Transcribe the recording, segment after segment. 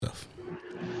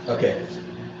Okay.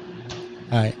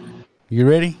 All right. You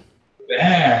ready?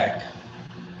 Back.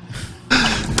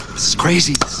 This is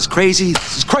crazy. This is crazy.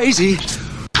 This is crazy.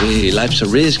 Hey, life's a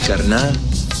risk, carnal.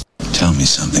 Tell me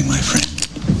something, my friend.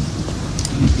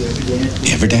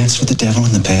 You ever dance with the devil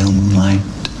in the pale moonlight?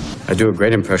 I do a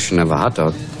great impression of a hot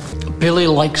dog. Billy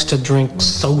likes to drink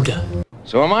soda.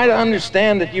 So am I to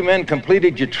understand that you men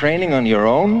completed your training on your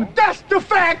own? That's the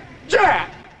fact, Jack!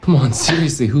 Come on,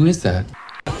 seriously, who is that?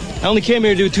 I only came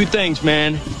here to do two things,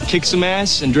 man. Kick some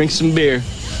ass and drink some beer.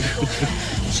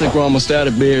 Looks like we're almost out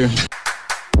of beer.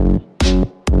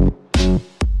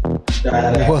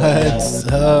 What's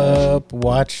up,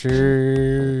 watchers?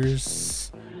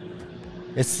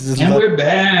 We're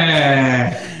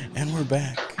back. And we're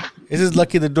back. This is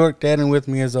Lucky the Dork Dad, and with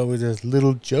me as always is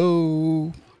Little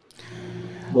Joe.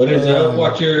 What is up,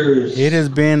 watchers? It has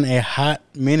been a hot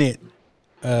minute.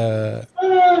 A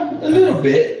little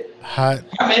bit. Hot.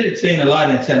 I made it saying a lot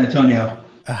in San Antonio.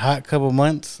 A hot couple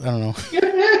months. I don't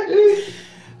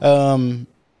know.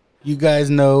 You guys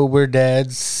know we're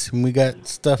dads, and we got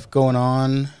stuff going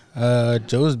on.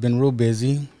 Joe's been real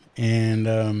busy, and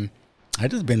I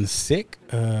just been sick.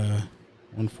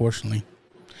 Unfortunately,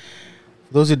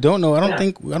 for those who don't know, I don't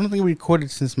think we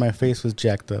recorded since my face was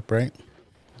jacked up, right?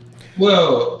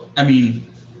 Well, I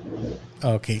mean,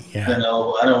 okay, yeah. I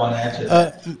don't want to answer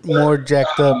that. More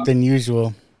jacked up than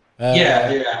usual.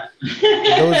 Yeah.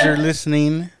 Those who are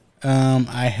listening,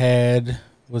 I had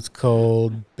what's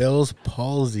called Bell's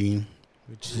palsy,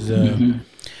 which is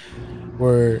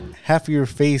where half of your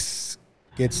face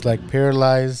gets like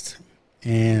paralyzed,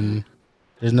 and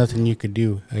there's nothing you could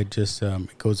do. It just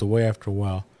it goes away after a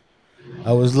while.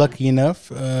 I was lucky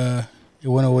enough; it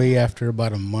went away after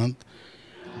about a month,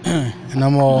 and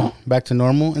I'm all back to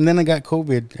normal. And then I got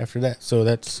COVID after that, so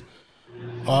that's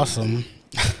awesome.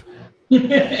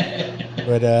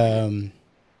 But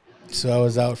so I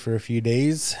was out for a few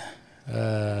days.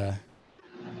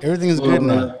 Everything's good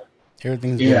now.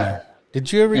 Everything's good now.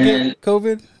 Did you ever get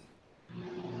COVID?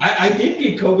 I did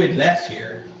get COVID last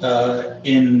year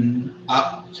in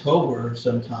October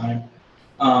sometime.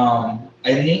 I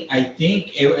think. I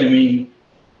mean,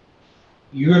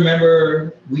 you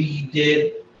remember we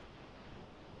did.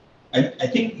 I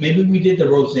think maybe we did the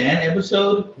Roseanne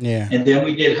episode. Yeah. And then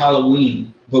we did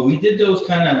Halloween, but we did those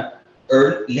kind of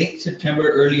late September,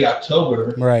 early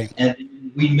October. Right. And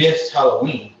we missed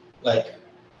Halloween. Like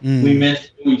we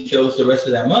missed doing shows the rest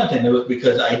of that month, and it was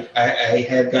because I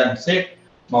had gotten sick.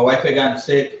 My wife had gotten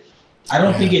sick. I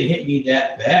don't think it hit me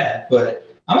that bad, but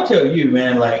I'm gonna tell you,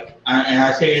 man. Like,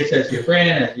 I say this as your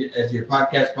friend, as your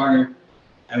podcast partner.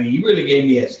 I mean, you really gave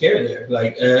me a scare there.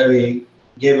 Like, I mean,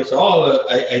 gave us all,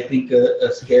 I think,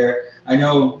 a scare. I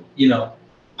know,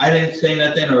 I didn't say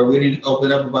nothing, or we didn't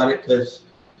open up about it because,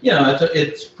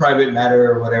 it's private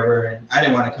matter or whatever, and I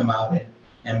didn't want to come out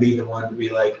and be the one to be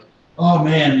like, oh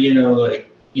man,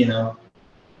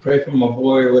 pray for my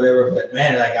boy or whatever. But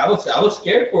man, like I was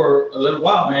scared for a little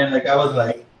while, man. Like I was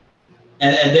like,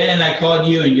 and then I called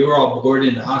you and you were all bored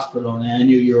in the hospital, and I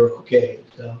knew you were okay.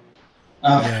 So,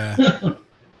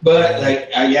 but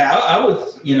like, I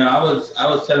was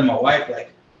telling my wife,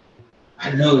 like, I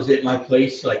don't know, is it my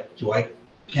place? Like,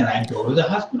 can I go to the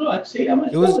hospital? I'd say I'm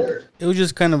gonna go there. It was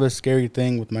just kind of a scary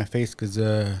thing with my face because,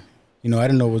 I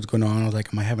didn't know what was going on. I was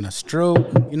like, am I having a stroke?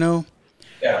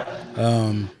 Yeah.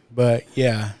 But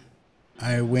yeah,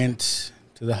 I went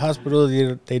to the hospital.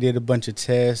 They did a bunch of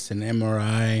tests, an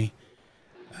MRI,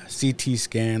 CT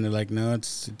scan. They're like, no,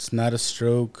 it's not a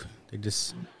stroke.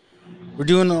 We're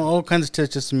doing all kinds of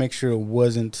tests just to make sure it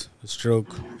wasn't a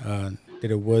stroke, that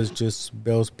it was just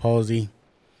Bell's palsy.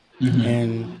 Mm-hmm.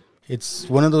 And it's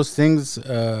one of those things,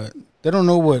 they don't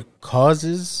know what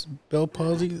causes Bell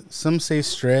palsy. Some say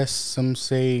stress, some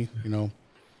say,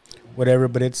 whatever,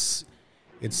 but it's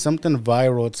something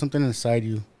viral. It's something inside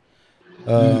you.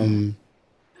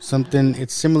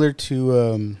 It's similar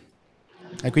to,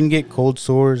 like when you get cold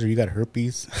sores or you got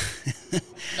herpes.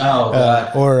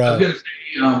 God. Or I was gonna say,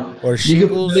 or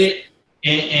shingles. You can put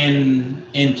it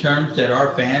in terms that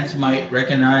our fans might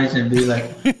recognize and be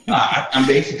like, I'm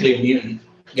basically a mutant,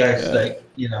 guys.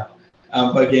 Yeah.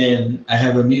 Like, again, I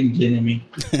have a mutant gene in me.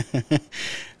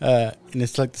 And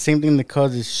it's like the same thing that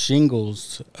causes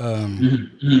shingles.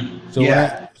 So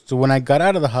when I got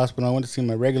out of the hospital, I went to see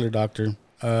my regular doctor.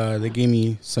 They gave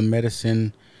me some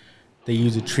medicine they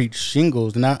use to treat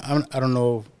shingles. And I don't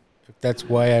know if that's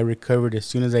why I recovered as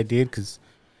soon as I did, because,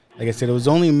 like I said, it was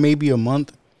only maybe a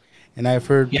month. And I've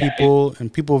heard people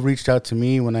have reached out to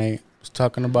me when I was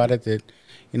talking about it that,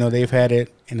 they've had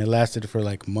it and it lasted for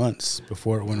like months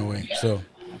before it went away. So,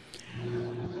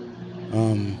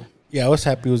 I was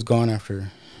happy it was gone after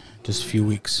just a few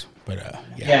weeks. But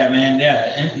yeah, man,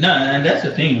 yeah, and that's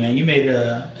the thing, man. You made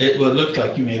it looks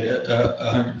like you made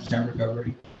a 100%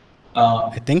 recovery.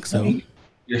 I think so. I mean,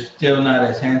 you're still not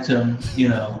as handsome, you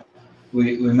know.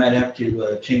 We might have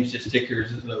to change the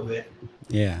stickers a little bit.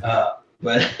 Yeah.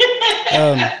 But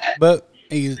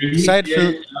aside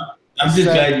from, I'm just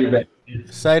glad you're back.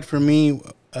 Aside from me,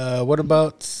 what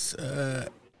about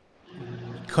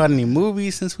caught any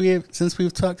movies since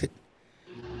we've talked?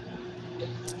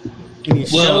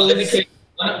 Well, let me tell you,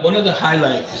 one of the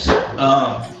highlights,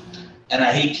 and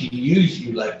I hate to use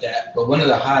you like that, but one of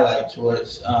the highlights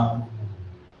was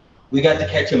we got to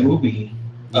catch a movie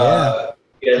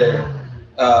together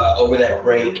over that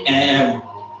break. And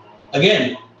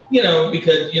again, you know,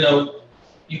 because, you know,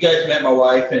 you guys met my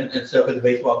wife and stuff at the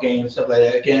baseball game and stuff like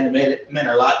that. Again, it meant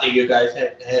a lot that you guys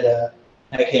had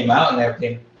came out and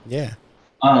everything. Yeah.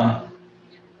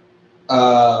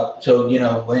 So, you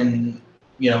know, when,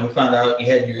 you know, we found out you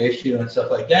had your issue and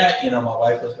stuff like that, you know, my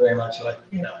wife was very much like,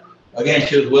 you know, again,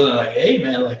 she was willing, like, hey,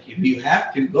 man, like, if you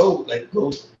have to go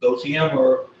see him,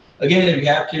 or, again, if you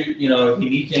have to, you know, if he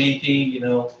needs anything, you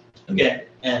know, again.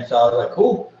 And so I was like,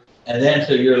 cool. And then,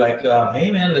 so you're like,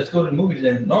 hey, man, let's go to the movies.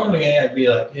 And normally I'd be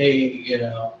like, hey, you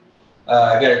know,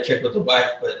 I got to check with the wife.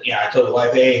 But, yeah, I told the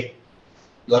wife, hey,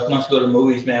 let's go to the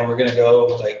movies, man. We're going to go,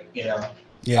 like, you know.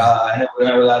 Yeah. I know we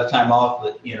don't have a lot of time off,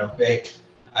 but, you know, hey,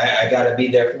 I got to be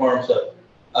there for him. So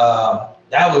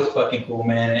that was fucking cool,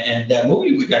 man. And that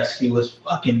movie we got to see was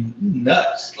fucking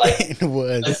nuts. Like it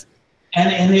was.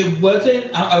 And it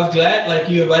wasn't, I was glad, like,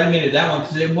 you invited me to that one,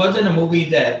 because it wasn't a movie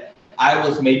that I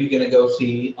was maybe going to go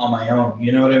see on my own.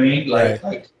 You know what I mean? Like,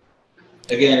 right.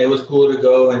 Again, it was cool to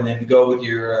go and then go with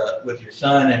your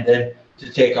son, and then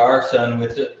to take our son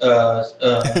with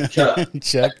Chuck.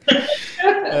 Chuck.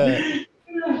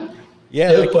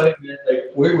 Yeah, like, funny, man.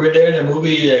 Like we're there in the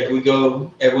movie. Like we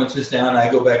go, everyone sits down. I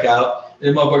go back out. The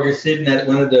motherfucker's sitting at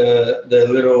one of the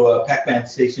little Pac-Man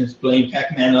stations playing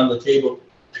Pac-Man on the table.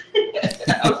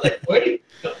 I was like, where do you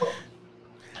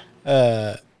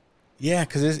go? Yeah,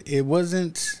 because it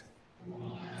wasn't.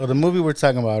 Well, the movie we're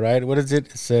talking about, right? What is it?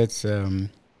 It's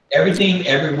Everything,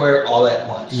 Everywhere, All at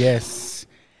Once. Yes,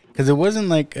 because it wasn't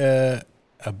like a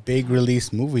big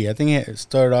release movie. I think it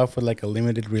started off with like a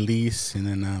limited release, and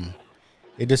then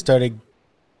it just started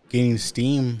gaining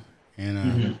steam,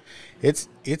 and it's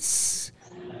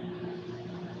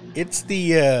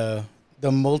the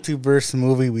multiverse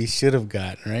movie we should have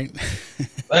got, right?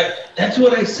 Like that's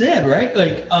what I said, right?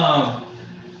 Like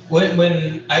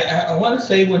when I want to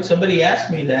say when somebody asked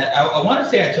me that, I want to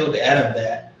say I told Adam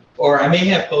that, or I may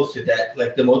have posted that,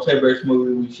 like the multiverse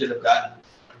movie we should have gotten,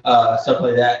 stuff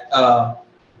like that.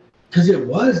 Because it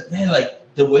was, man, like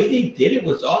the way they did it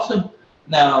was awesome.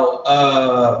 Now,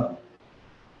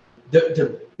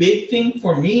 the big thing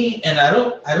for me, and I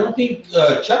don't think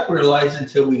Chuck realized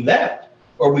until we left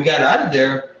or we got out of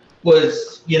there,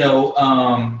 was, you know,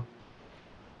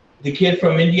 the kid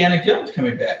from Indiana Jones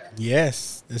coming back.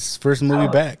 Yes, this is his first movie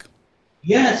back.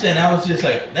 Yes, and I was just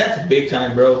like, that's big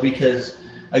time, bro, because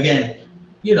again,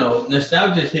 you know,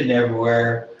 nostalgia's hitting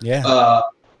everywhere. Yeah.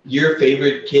 Your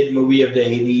favorite kid movie of the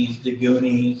 80s, The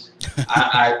Goonies.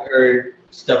 I heard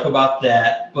stuff about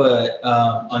that, but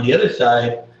on the other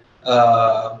side,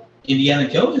 Indiana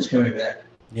Jones is coming back.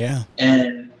 Yeah.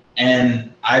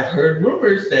 And I've heard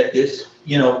rumors that this,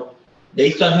 you know,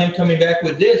 based on him coming back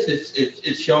with this,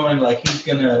 it's showing like he's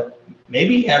gonna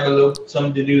maybe have a little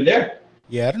something to do there.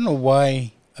 Yeah, I don't know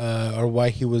why or why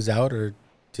he was out or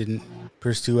didn't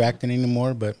pursue acting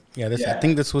anymore, but yeah, I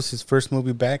think this was his first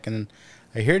movie back, and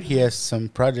I heard he has some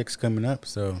projects coming up,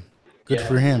 so good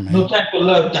for him, man. No time for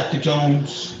love, Dr.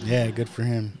 Jones. Yeah, good for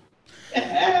him.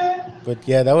 But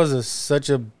yeah, that was such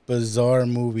a bizarre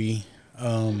movie.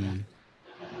 And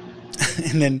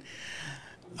then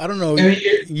I don't know,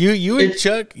 you and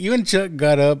Chuck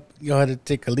got up. Y'all had to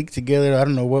take a leak together. I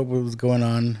don't know what was going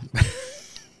on.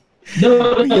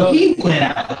 No, he went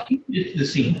out. He did the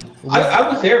scene. I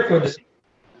was there for the scene.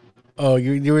 Oh,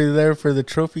 you were there for the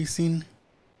trophy scene?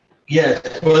 Yes,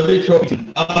 for the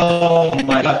trophy. Oh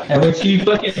my god! And when she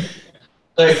fucking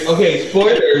like, okay,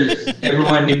 spoilers,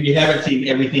 everyone, if you haven't seen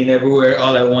Everything Everywhere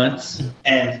All at Once,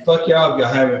 and fuck y'all if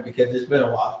y'all haven't, because it's been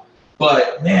a while.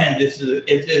 But man,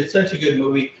 it's such a good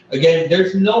movie. Again,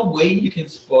 there's no way you can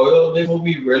spoil this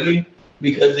movie really,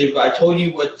 because if I told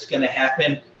you what's gonna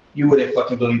happen, you wouldn't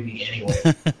fucking believe me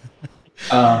anyway.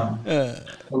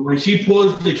 When she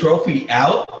pulls the trophy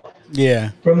out,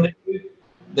 from the,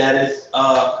 that is,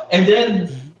 and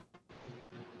then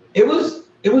it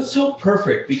was so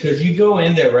perfect because you go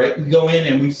in there, right? We go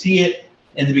in and we see it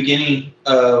in the beginning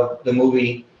of the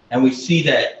movie, and we see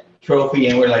that trophy,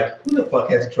 and we're like, who the fuck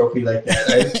has a trophy like that?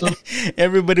 Right? So,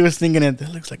 Everybody was thinking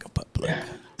that looks like a pup plug.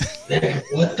 like,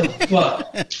 what the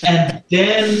fuck? And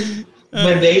then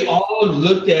when they all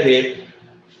looked at it,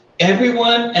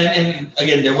 everyone, and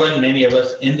again, there wasn't many of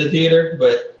us in the theater,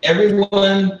 but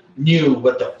everyone knew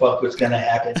what the fuck was gonna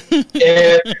happen.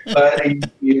 Everybody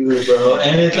knew, bro.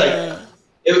 And it's like,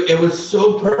 it was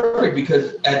so perfect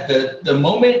because at the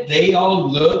moment they all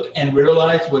looked and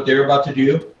realized what they're about to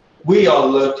do, we all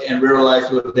looked and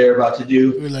realized what they're about to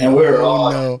do, Like, and we're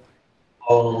all, no.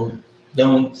 oh,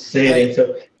 don't say it.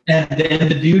 So, and then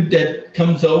the dude that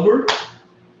comes over,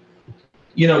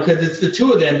 you know, because it's the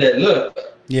two of them that look.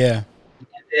 Yeah.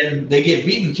 And they get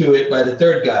beaten to it by the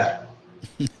third guy.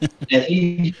 And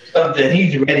he comes and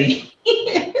he's ready.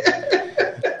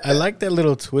 I like that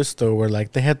little twist though, where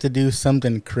like they had to do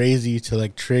something crazy to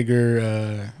like trigger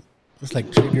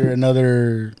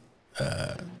another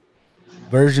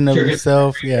version of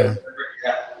himself. Yeah.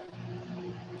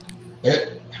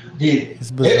 It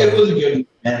was a good,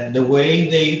 and the way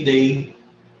they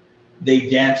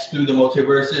danced through the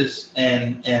multiverses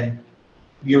and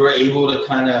you were able to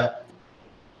kind of,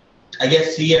 I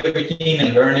guess, see everything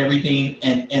and learn everything.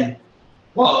 And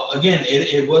well, again,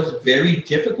 it was very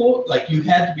difficult. Like, you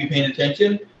had to be paying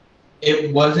attention.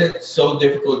 It wasn't so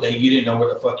difficult that you didn't know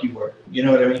where the fuck you were. You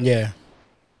know what I mean? Yeah.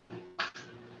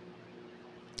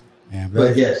 Yeah.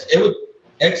 But yes, it was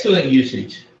excellent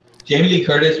usage. Jamie Lee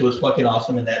Curtis was fucking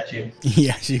awesome in that too.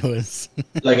 Yeah, she was.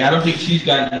 Like, I don't think she's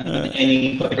gotten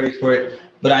any praise for it,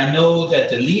 but I know that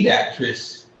the lead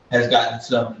actress has gotten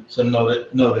some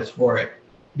notice for it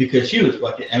because she was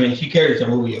fucking. I mean, she carries the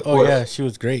movie. Of course. Yeah, she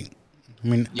was great. I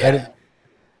mean, Yeah.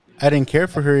 I didn't care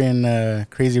for her in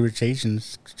Crazy Rich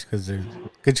Asians because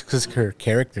her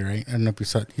character, right? I don't know if you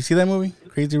saw it. You see that movie,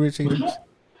 Crazy Rich Asians?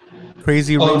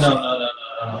 Crazy Rich. Oh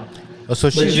no. Oh, so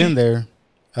she's in there,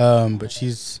 but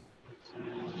she's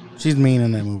mean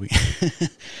in that movie.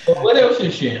 But what else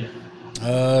is she in?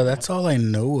 That's all I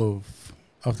know of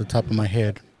off the top of my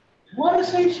head. I want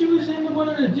to say she was in one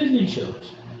of the Disney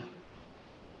shows.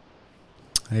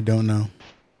 I don't know.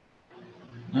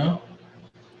 No?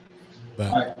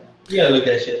 But All right. You gotta look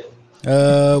that shit.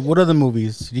 what other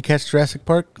movies? Did you catch Jurassic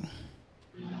Park?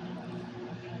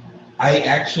 I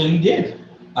actually did.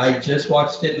 I just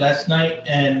watched it last night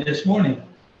and this morning.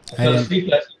 I fell asleep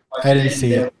last night. I didn't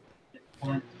see it.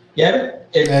 Yeah?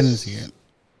 I didn't see it.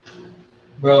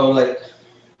 Bro, like,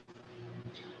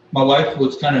 my wife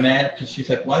was kind of mad because she's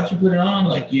like, why'd you put it on?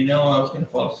 Like, you know I was going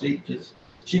to fall asleep because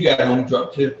she got home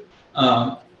drunk too.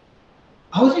 I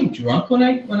wasn't drunk when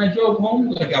I drove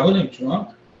home. Like, I wasn't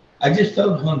drunk. I just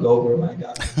felt hungover when I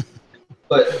got home.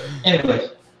 But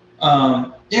anyways,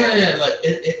 yeah, like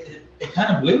it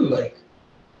kind of blew. Like,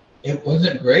 it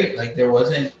wasn't great. Like, there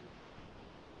wasn't.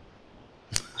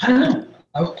 I don't know.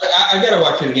 I gotta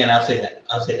watch it again. I'll say that.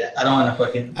 I don't want to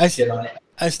fucking shit on it.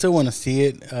 I still want to see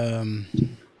it.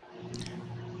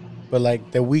 But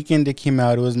like the weekend it came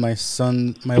out, it was my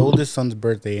oldest son's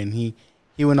birthday, and he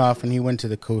went off and he went to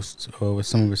the coast with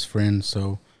some of his friends.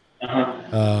 So we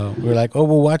were like, oh,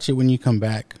 we'll watch it when you come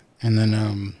back. And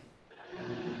then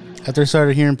after I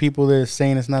started hearing people that are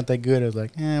saying it's not that good, I was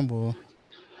like, well,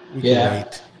 we can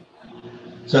wait.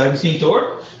 So have you seen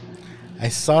Thor? I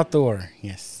saw Thor.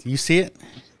 Yes, you see it?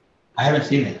 I haven't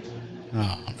seen it.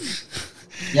 Oh.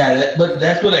 Yeah, but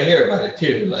that's what I hear about it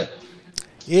too. Like,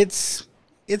 it's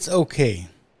okay.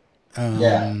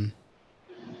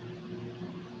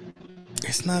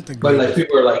 It's not the greatest. But like,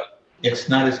 people are like, it's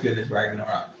not as good as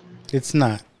Ragnarok. It's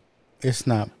not,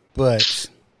 but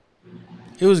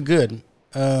it was good.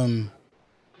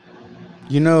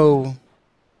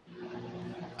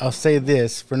 I'll say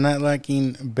this, for not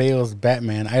liking Bale's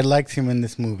Batman, I liked him in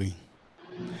this movie.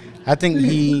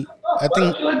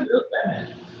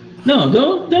 No,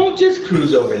 don't just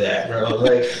cruise over that, bro.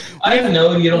 Like, I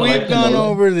know you don't like. We've gone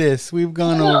over this. You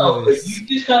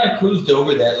just kind of cruised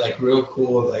over that, like, real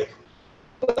cool. Like,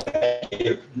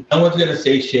 no one's gonna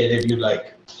say shit if you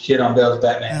like shit on Bale's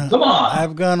Batman. Come on.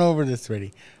 I've gone over this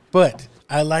already, but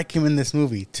I like him in this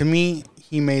movie. To me,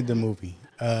 he made the movie.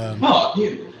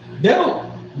 Dude,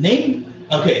 name.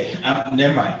 Okay,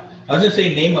 never mind. I was gonna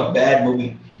say name a bad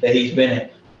movie that he's been in,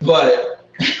 but.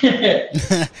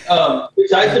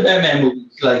 Besides the Batman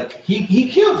movies, like,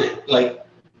 he kills it. Like,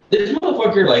 this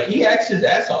motherfucker, like, he acts his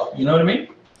ass off. You know what I mean?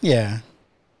 Yeah.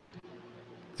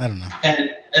 I don't know.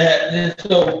 And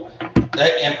so,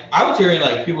 and I was hearing,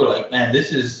 like, people were like, man,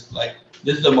 this is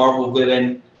the Marvel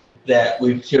villain that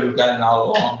we should have gotten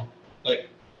all along. Like,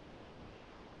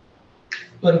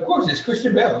 but of course, it's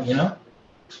Christian Bale, you know?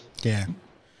 Yeah.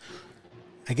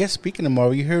 I guess speaking of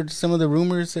Marvel, you heard some of the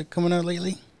rumors that coming out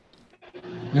lately?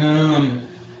 You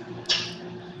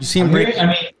seen I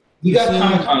mean, you got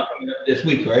Comic-Con coming up this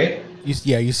week, right?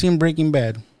 You seen Breaking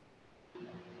Bad?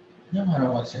 No, I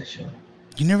don't watch that show.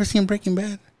 You never seen Breaking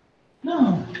Bad?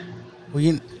 No. Well,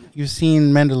 you've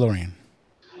seen Mandalorian.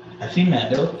 I've seen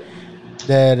Mando.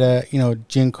 That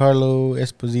Giancarlo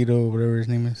Esposito, whatever his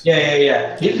name is.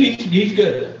 Yeah. He's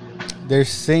good. They're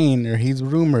saying, or he's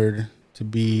rumored to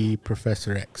be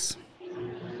Professor X.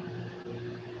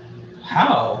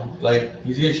 How? Like,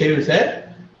 he's gonna shave his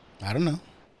head? I don't know.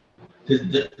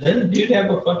 Doesn't the dude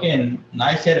have a fucking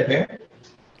nice head of hair?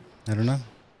 I don't know.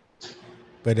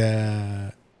 But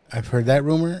I've heard that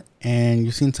rumor, and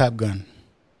you've seen Top Gun.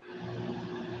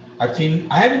 I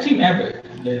haven't seen Maverick.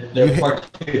 The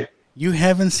part 2. You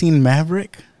haven't seen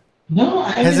Maverick? No,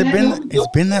 I haven't. Has it been? It's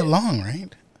been that long,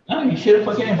 right? No, you should have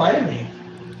fucking invited me,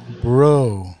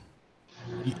 bro.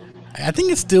 I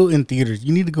think it's still in theaters.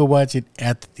 You need to go watch it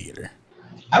at the theater.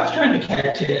 I was trying to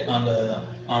catch it on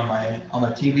my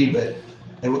TV, but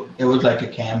it was like a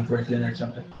cam version or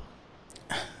something.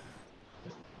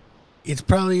 It's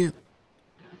probably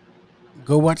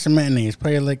go watch the matinee. It's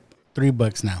probably like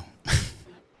 $3 now.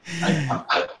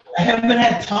 I haven't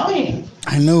had time.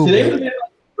 I know. Today was my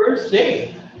first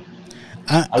day.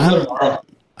 I'll go tomorrow.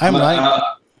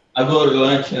 I'll go to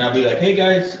lunch and I'll be like, hey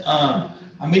guys,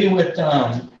 I'm meeting with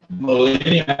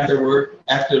Millennium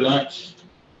after lunch.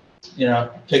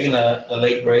 Taking a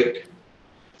late break.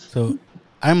 So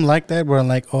I'm like that where I'm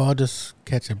like, I'll just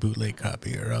catch a bootleg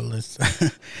copy or I'll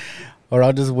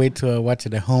just wait till I watch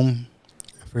it at home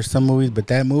for some movies. But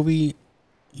that movie,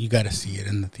 you got to see it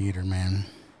in the theater, man.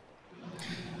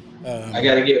 I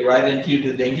got to get right into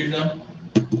the danger zone.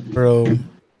 Bro,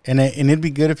 and it'd be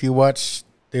good if you watch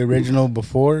the original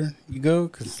before you go,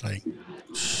 because like,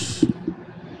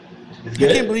 I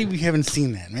can't believe you haven't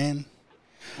seen that, man.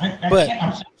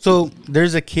 So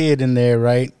there's a kid in there,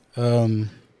 right?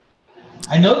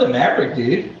 I know the Maverick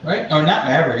dude, right? Or not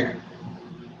Maverick.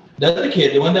 The other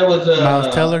kid, the one that was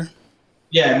Miles Teller.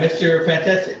 Yeah, Mr.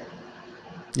 Fantastic.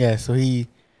 Yeah, so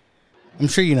I'm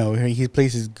sure you know he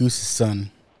plays his Goose's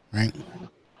son, right?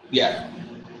 Yeah.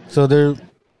 So they're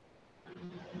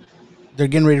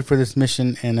getting ready for this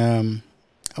mission, and I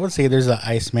would say there's an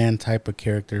Iceman type of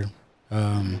character.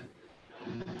 Kind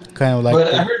of like.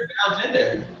 But I heard Val's in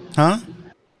there. Huh?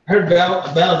 I heard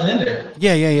Val's in there.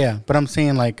 Yeah. But I'm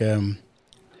saying like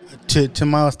to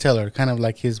Miles Teller, kind of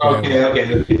like his. Okay.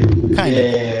 Kind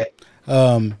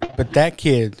of. But that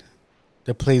kid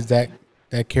that plays that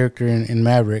character in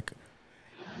Maverick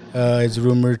is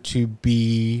rumored to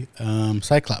be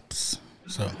Cyclops.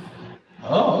 So.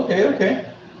 Oh, okay.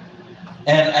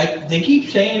 And they keep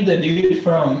saying the dude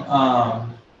from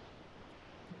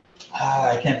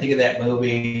I can't think of that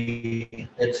movie.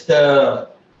 It's the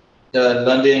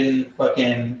London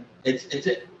fucking.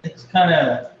 It's kind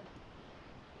of.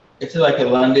 It's like a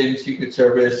London Secret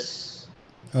Service.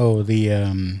 Oh,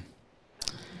 the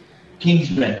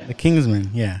Kingsman. The Kingsman,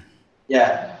 yeah.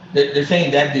 Yeah, they're saying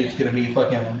that dude's gonna be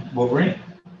fucking Wolverine.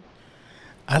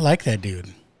 I like that dude.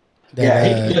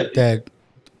 He's good.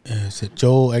 Is it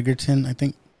Joel Edgerton? I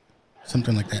think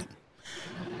something like that.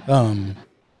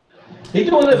 He's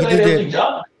the one that played Elton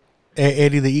John.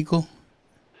 Eddie the Eagle.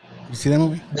 You see that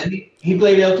movie? He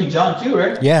played Elton John too,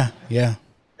 right? Yeah. Yeah.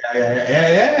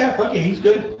 Fucking, he's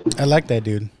good. I like that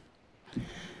dude.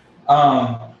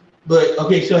 But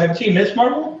okay, so have you seen Miss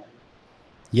Marvel?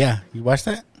 Yeah, you watched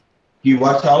that? You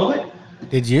watched all of it?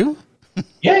 Did you?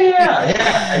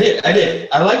 Yeah. I did.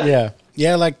 I like it.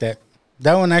 Yeah, I like that.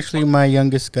 That one actually, my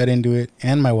youngest got into it,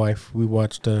 and my wife. We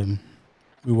watched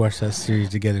that series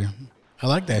together. I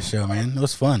like that show, man. It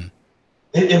was fun.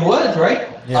 It was, right?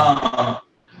 Yeah.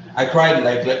 I cried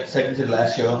like second to the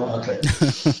last show. I was like,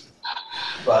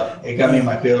 but it got me in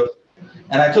my feels.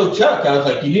 And I told Chuck, I was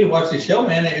like, you need to watch the show,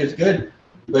 man. It was good.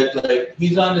 But like,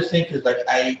 he's on this thing because like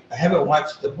I haven't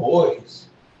watched The Boys,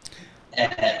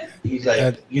 and he's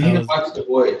like, you need to watch The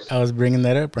Boys. I was bringing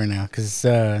that up right now because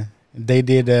they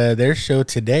did their show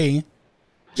today.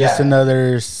 Just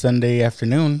another Sunday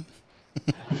afternoon.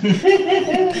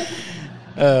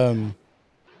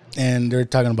 And they're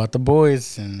talking about The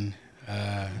Boys, and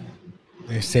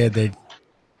they said that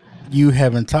you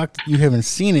haven't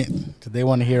seen it, so they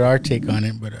want to hear our take on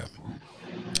it. But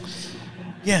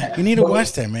yeah, you need to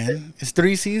watch that, man. It's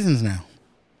 3 seasons now.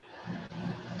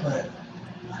 But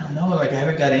I don't know, like I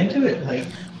haven't got into it. Like,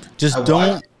 just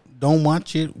don't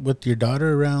watch it with your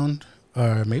daughter around,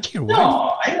 or maybe your wife.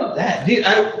 No, I know that, dude.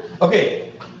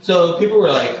 Okay, so people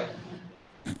were like,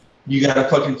 "You gotta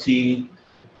fucking see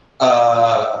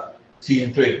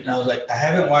season 3," and I was like, "I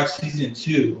haven't watched season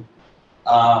 2,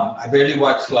 I barely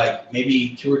watched like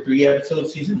maybe 2 or 3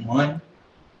 episodes season 1,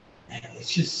 and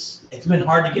it's been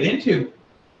hard to get into.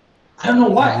 I don't know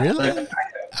why. Really? Like,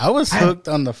 I was hooked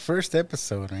on the first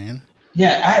episode, man.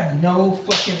 Yeah, I have no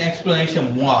fucking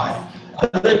explanation why,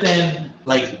 other than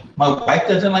like my wife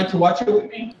doesn't like to watch it with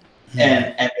me,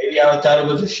 and maybe I thought it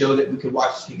was a show that we could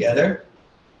watch together.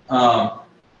 But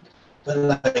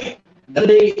like the other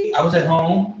day, I was at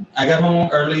home. I got home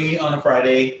early on a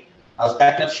Friday. I was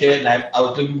packing up shit, and I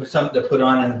was looking for something to put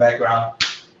on in the background,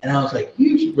 and I was like,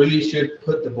 "You really should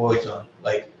put The Boys on."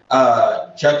 Like,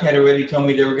 Chuck had already told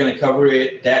me they were going to cover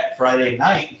it that Friday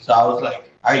night, so I was like,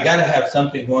 I gotta have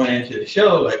something going into the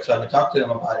show, like, so I could talk to them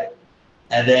about it.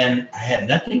 And then I had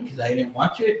nothing because I didn't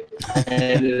watch it. I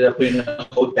ended up in an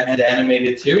old band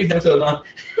animated series episode on.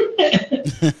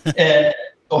 And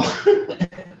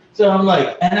so I'm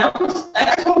like, and I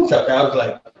told Chuck, I was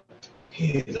like,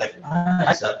 hey, like,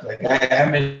 I suck. Like, I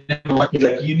haven't watched it.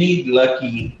 Like, you need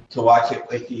Lucky to watch it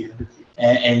with you,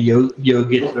 and you'll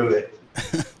get through it.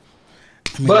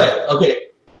 But okay.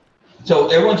 So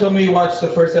everyone told me to watch the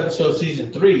first episode of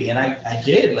season 3, and I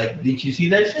did. Like, did you see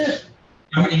that shit?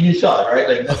 I mean, you saw it, right?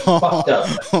 Like, that's fucked up.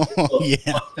 Like,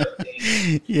 yeah.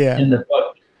 Yeah. In the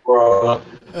fucking world.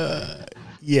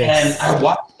 Yes. And I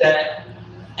watched that,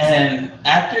 and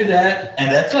after that,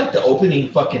 and that's like the opening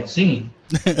fucking scene.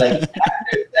 Like,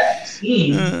 after that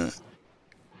scene,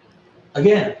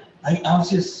 again, I was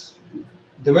just,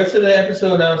 the rest of the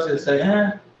episode, I was just like,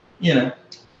 you know.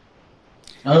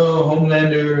 Oh,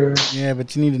 Homelander. Yeah,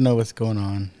 but you need to know what's going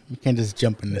on. You can't just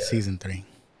jump into season 3.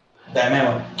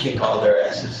 Batman would kick all their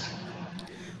asses.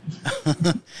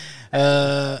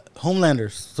 Homelander.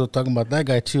 So talking about that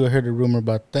guy too, I heard a rumor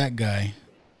about that guy,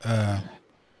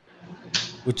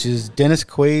 which is Dennis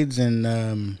Quaid's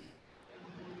and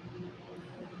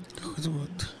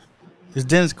it's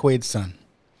Dennis Quaid's son.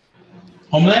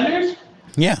 Homelander's?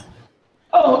 Yeah.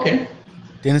 Oh, okay.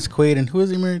 Dennis Quaid, and who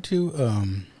is he married to?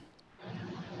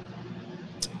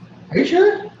 Are you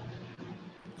sure?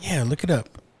 Yeah, look it up.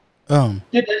 Yeah,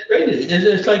 that's great.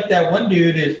 It's like that one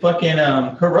dude is fucking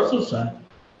Kurt Russell's son.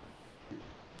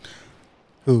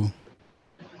 Who?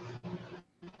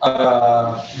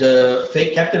 The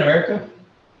fake Captain America.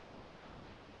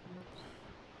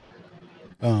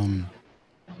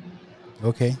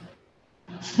 Okay.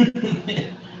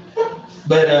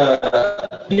 But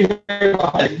he's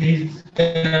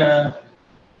gonna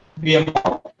be a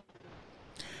Marvel.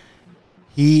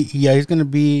 He's gonna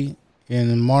be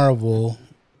in Marvel.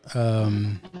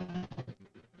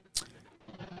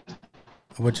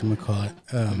 Whatchamacallit?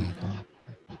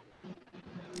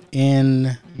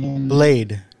 In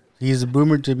Blade. He's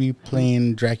rumored to be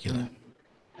playing Dracula.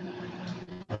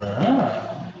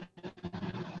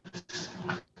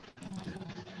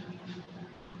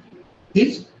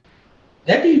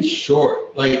 That dude's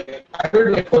short. Like, I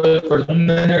heard, like, for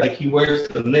Homelander, like, he wears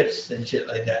the lips and shit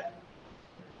like that.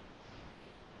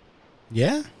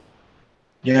 Yeah?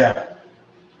 Yeah.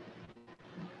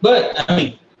 But, I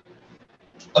mean,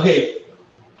 okay,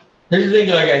 here's the thing,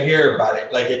 like, I hear about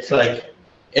it. Like, it's like,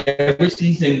 every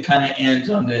season kind of ends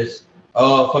on this,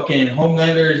 oh, fucking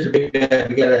Homelander is the big bad,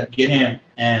 we gotta get him.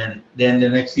 And then the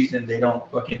next season, they don't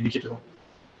fucking reach it to him.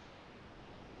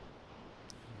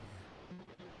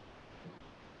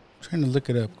 I'm trying to look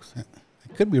it up. I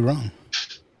could be wrong.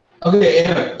 Okay,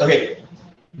 anyway, okay.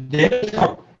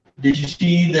 Did you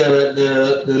see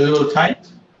the little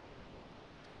Titans?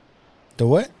 The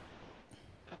what?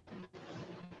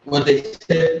 What they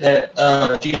said that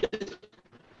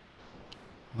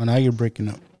Well, now you're breaking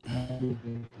up.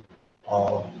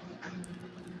 Oh.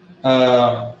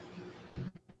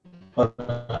 What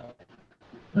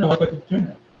about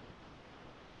doing?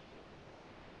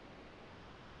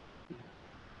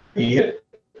 Yeah.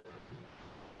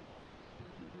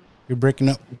 You're breaking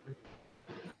up.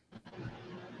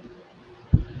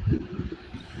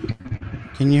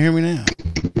 Can you hear me now?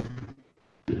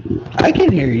 I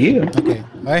can hear you. Okay,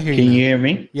 I hear you. Can now. you hear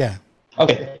me? Yeah.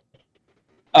 Okay.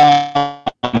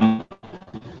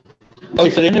 Okay,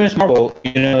 so in Miss Marvel,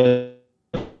 you know,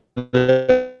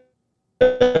 the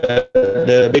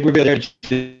big reveal there.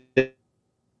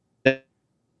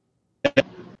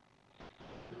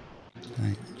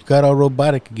 Right. You got all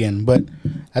robotic again, but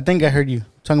I think I heard you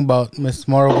talking about Miss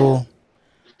Marvel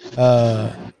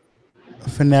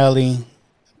finale.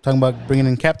 Talking about bringing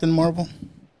in Captain Marvel.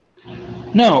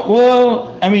 No,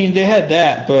 well, I mean, they had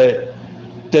that, but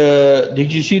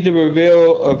did you see the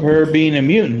reveal of her being a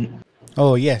mutant?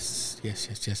 Oh yes.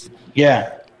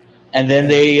 Yeah, and then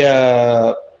they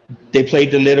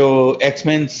played the little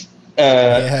X-Men's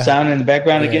sound in the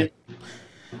background again.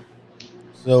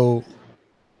 So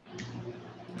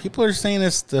People are saying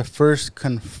it's the first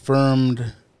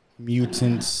confirmed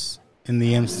mutants in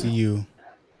the MCU.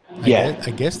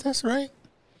 I guess that's right.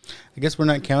 I guess we're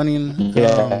not counting.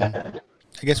 I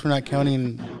guess we're not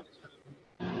counting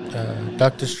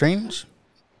Doctor Strange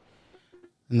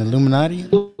and the Illuminati.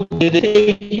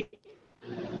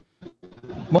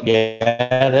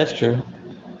 Yeah, that's true.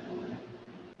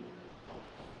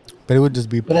 But it would just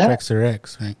be Professor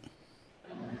X, right?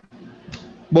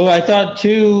 Well, I thought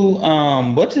too.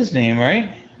 What's his name,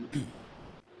 right?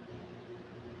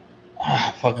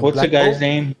 Fuck. What's Black the guy's Bolt?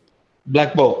 name?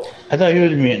 Black Bolt. I thought he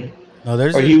was mutant. No,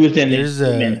 there's. Or he was in. There's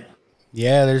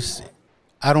yeah. There's.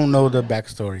 I don't know the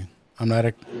backstory. I'm not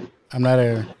a.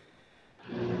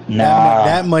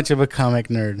 That much of a comic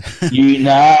nerd.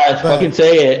 Fucking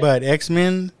say it. But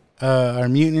X-Men are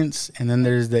mutants, and then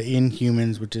there's the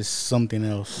Inhumans, which is something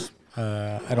else.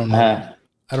 I don't know.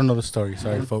 I don't know the story.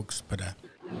 Sorry, folks, but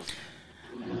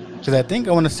because I think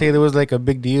I want to say there was like a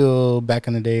big deal back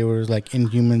in the day where it was like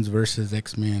Inhumans versus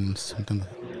X-Men, something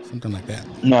like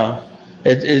that. No,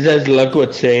 it's as Luck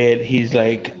would say it. He's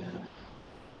like,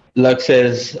 Luck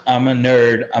says, "I'm a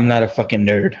nerd. I'm not a fucking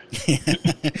nerd."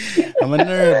 I'm a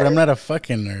nerd, but I'm not a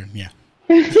fucking nerd. Yeah.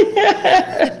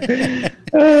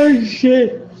 Oh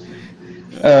shit.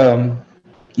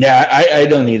 Yeah, I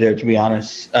don't either, to be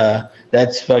honest.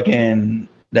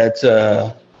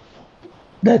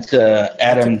 That's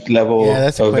Adam's level. Yeah,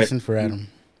 that's a question for Adam.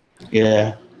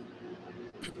 Yeah.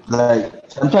 Like,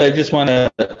 sometimes I just want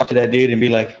to talk to that dude and be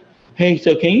like, "Hey,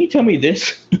 so can you tell me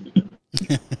this?"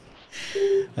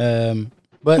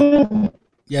 But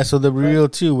yeah, so the reveal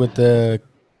too with the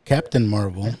Captain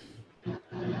Marvel.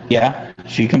 Yeah,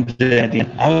 she comes in at the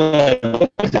end. I'm like,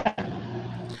 what was that?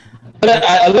 But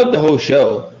I love the whole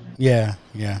show. Yeah.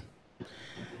 I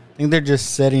think they're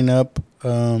just setting up.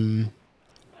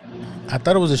 I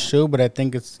thought it was a show, but I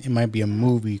think it might be a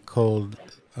movie called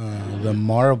The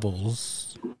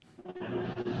Marvels,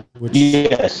 which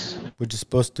is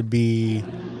supposed to be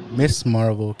Miss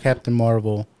Marvel, Captain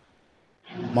Marvel,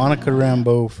 Monica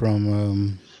Rambeau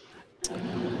from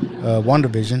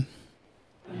WandaVision,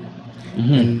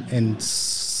 and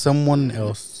someone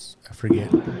else. I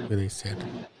forget who they said.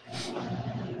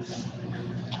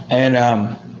 And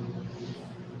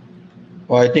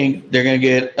well, I think they're gonna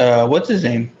get what's his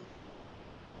name?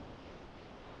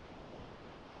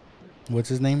 What's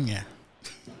his name? Yeah.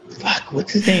 Fuck,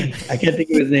 what's his name? I can't think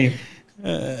of his name.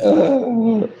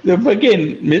 The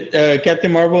fucking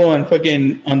Captain Marvel on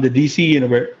the DC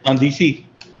universe on DC.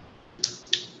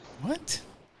 What?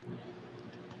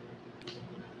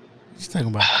 What you talking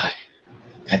about?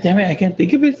 God damn it, I can't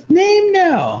think of his name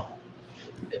now.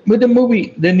 With the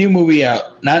new movie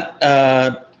out, not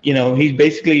he's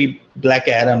basically Black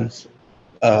Adam's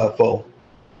foe.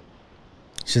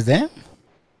 Shazam?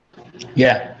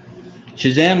 Yeah.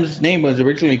 Shazam's name was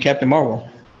originally Captain Marvel.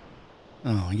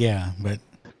 Oh yeah, but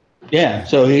yeah,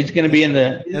 so he's gonna be in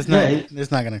the. It's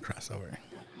not gonna cross over.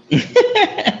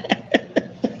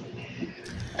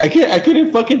 I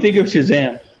couldn't fucking think of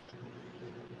Shazam.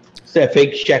 It's that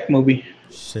fake Shaq movie.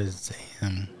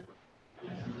 Shazam.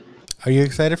 Are you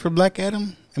excited for Black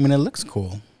Adam? I mean, it looks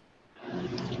cool.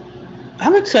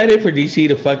 I'm excited for DC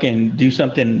to fucking do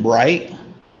something right,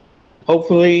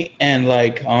 hopefully. And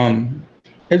like,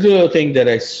 here's a little thing that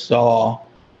I saw.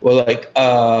 Well, like,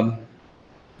 I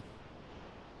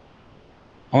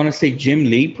want to say Jim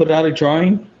Lee put out a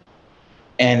drawing,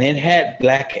 and it had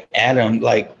Black Adam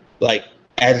like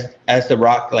as the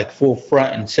Rock, like full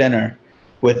front and center,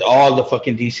 with all the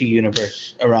fucking DC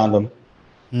universe around them.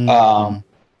 Mm-hmm.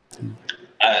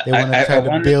 They want to try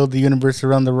to build the universe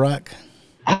around the Rock.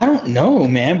 I don't know,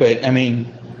 man, but I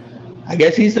mean, I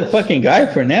guess he's the fucking guy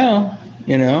for now,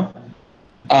 you know.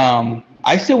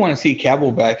 I still want to see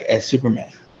Cavill back as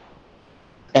Superman,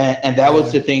 and that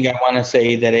was the thing I want to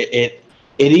say, that it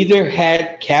either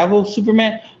had Cavill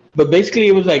Superman, but basically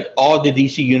it was like all the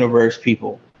DC universe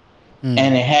people,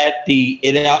 and it had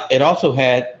it also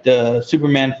had the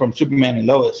Superman from Superman and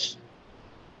Lois.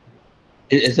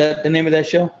 Is that the name of that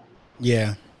show?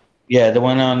 Yeah. Yeah, the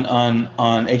one on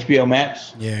HBO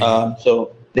Max. Yeah.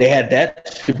 So they had that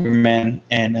Superman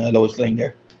and Lois Lane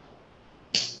there.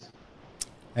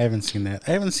 I haven't seen that.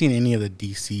 I haven't seen any of the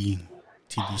DC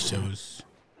TV shows.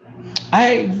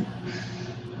 I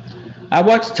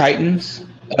watched Titans,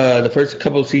 the first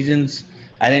couple of seasons.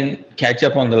 I didn't catch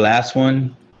up on the last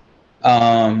one.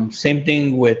 Same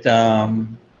thing with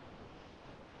Doom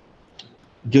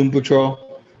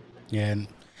Patrol. Yeah. And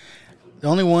the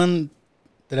only one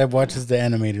that I've watched is the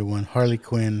animated one, Harley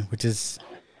Quinn, which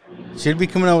should be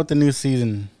coming out with the new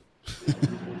season.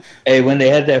 Hey, when they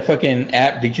had that fucking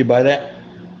app, did you buy that?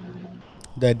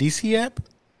 The DC app?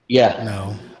 Yeah.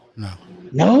 No.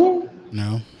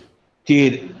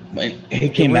 Dude,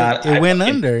 it came out. It went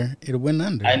under. It went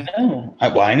under. I know.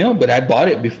 I know, but I bought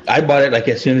it. I bought it like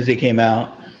as soon as it came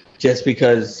out, just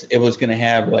because it was gonna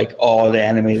have like all the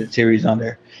animated series on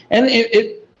there, and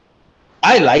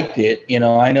I liked it. You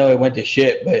know, I know it went to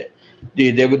shit, but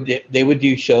dude, they would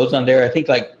do shows on there. I think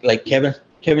like Kevin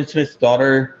Smith's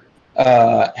daughter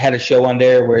had a show on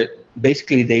there where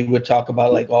basically they would talk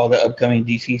about like all the upcoming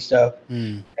DC stuff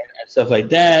and stuff like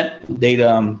that.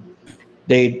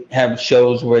 They'd have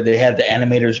shows where they had the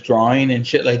animators drawing and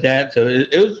shit like that. So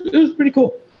it was pretty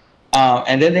cool.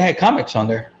 And then they had comics on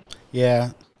there.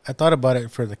 Yeah, I thought about it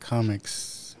for the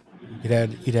comics.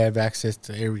 You'd have access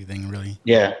to everything, really.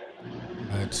 Yeah.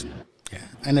 But yeah,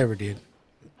 I never did.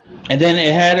 And then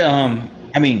it had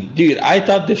I mean, dude, I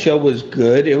thought the show was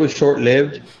good. It was short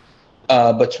lived.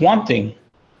 But Swamp Thing.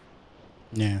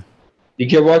 Yeah. Did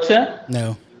you ever watch that?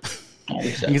 No.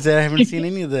 Because I haven't seen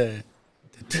any of the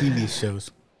TV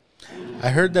shows. I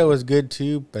heard that was good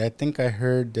too, but I think I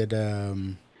heard that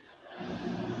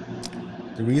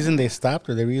the reason they stopped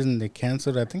or the reason they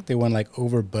canceled, I think they went like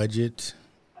over budget.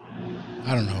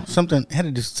 I don't know. Something had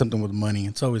to do something with money.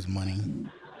 It's always money.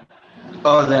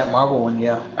 Oh, that Marvel one,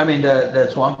 yeah. I mean, the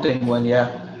Swamp Thing one,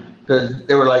 yeah. Because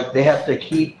they were like, they had a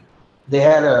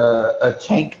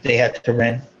tank they had to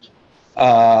rent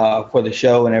for the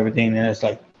show and everything, and it's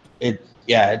like, it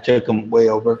took them way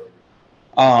over.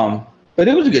 But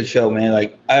it was a good show, man.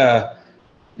 Like,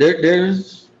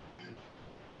 there's,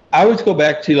 I always go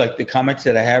back to like the comics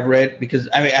that I have read, because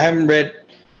I mean, I haven't read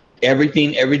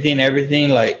everything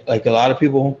like a lot of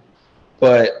people,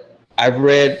 but I've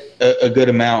read a good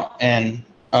amount, and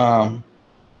I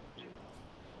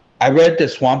read the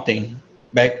Swamp Thing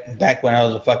back when I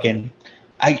was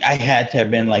I had to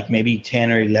have been like maybe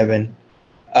 10 or 11,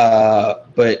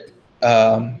 but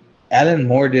Alan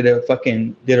Moore did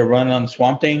a run on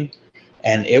Swamp Thing,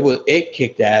 and it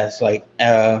kicked ass. Like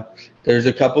there's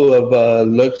a couple of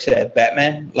looks at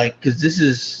Batman, like, because this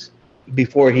is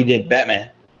before he did Batman,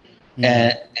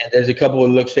 and there's a couple of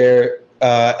looks there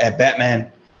at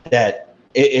Batman that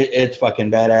it's fucking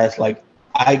badass. Like,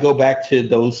 I go back to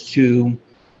those two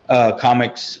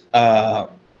comics a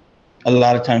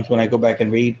lot of times when I go back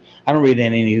and read. I don't read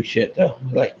any new shit though.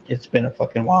 Like, it's been a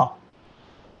fucking while.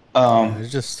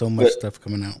 There's just so much stuff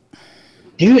coming out,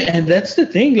 dude, and that's the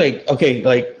thing. Like, okay,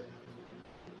 like,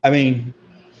 I mean,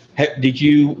 did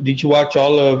you watch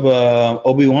all of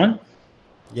Obi-Wan?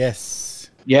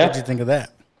 Yes. Yeah. What did you think of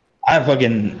that? I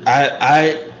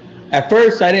at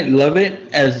first I didn't love it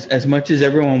as much as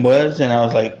everyone was, and I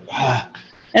was like,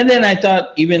 and then I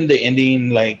thought even the ending,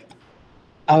 like,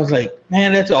 I was like,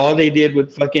 man, that's all they did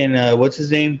with fucking what's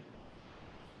his name?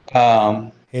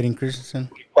 Hayden Christensen.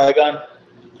 Qui-Gon.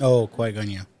 Oh, Qui-Gon,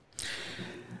 yeah.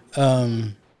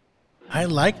 I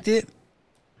liked it.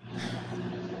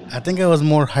 I think I was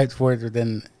more hyped for it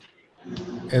than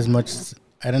as much.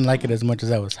 I didn't like it as much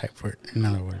as I was hyped for it. In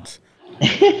other words,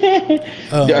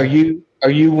 are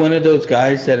you one of those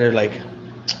guys that are like,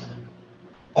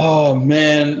 oh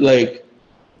man, like,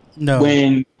 no,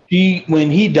 when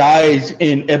he dies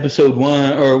in episode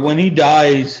 1, or when he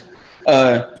dies,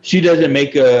 she doesn't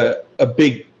make a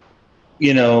big,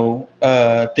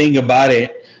 thing about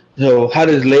it. So how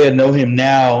does Leia know him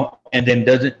now, and then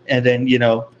doesn't, and then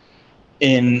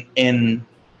in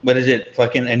what is it,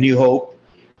 fucking A New Hope,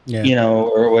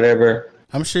 or whatever.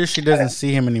 I'm sure she doesn't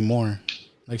see him anymore.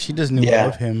 Like, she doesn't even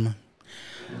love him.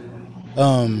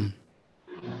 I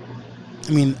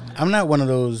mean, I'm not one of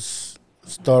those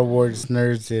Star Wars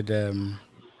nerds that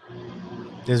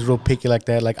is real picky like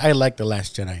that. Like, I like The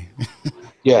Last Jedi.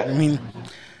 Yeah. I mean,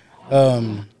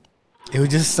 it was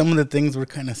just some of the things were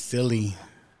kind of silly.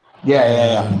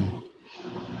 Yeah.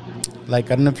 Like,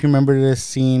 I don't know if you remember this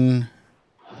scene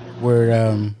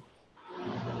where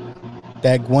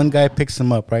that one guy picks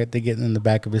him up, right? They get in the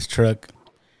back of his truck,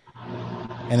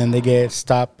 and then they get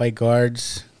stopped by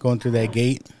guards going through that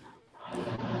gate.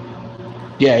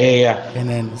 Yeah. And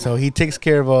then, so he takes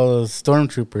care of all those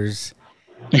stormtroopers.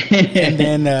 And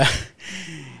then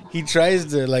he tries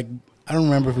to, like, I don't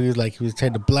remember if he was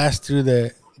trying to blast through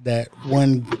that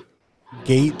one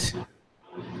gate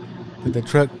that the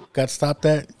truck got stopped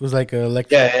at. It was like a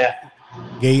electric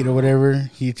gate or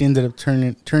whatever. He ended up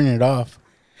turning it off.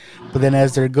 But then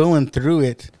as they're going through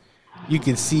it, you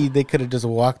could see they could have just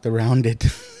walked around it.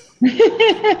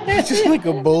 It's just like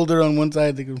a boulder on one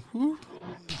side. They go, whoo.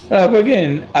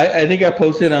 Again, I think I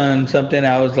posted on something.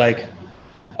 I was like,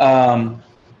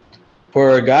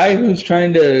 for a guy who's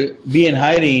trying to be in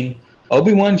hiding,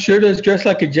 Obi-Wan sure does dress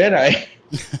like a Jedi.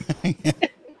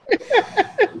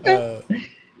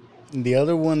 The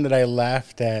other one that I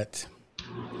laughed at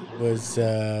was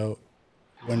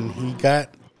when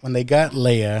they got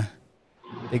Leia.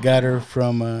 They got her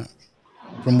from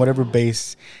whatever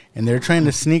base, and they're trying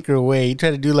to sneak her away. He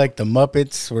tried to do like the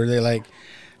Muppets, where they like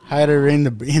hide her in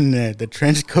the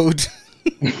trench coat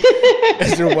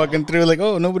as they're walking through. Like,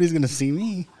 oh, nobody's gonna see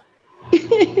me.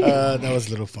 That was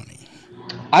a little funny.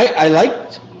 I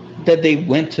liked that they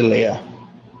went to Leia,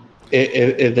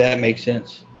 if that makes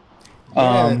sense.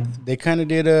 Yeah, they kind of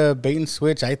did a bait and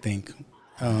switch, I think.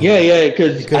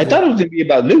 Because I thought it was gonna be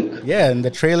about Luke. Yeah, in the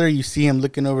trailer you see him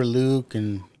looking over Luke,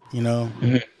 and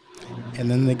and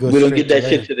then they go. We don't get that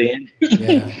shit to the end.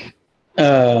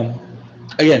 Yeah.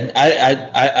 Again,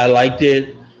 I liked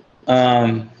it.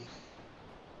 I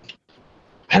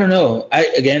don't know.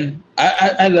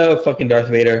 I love fucking Darth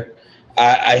Vader.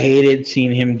 I hated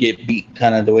seeing him get beat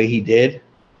kind of the way he did.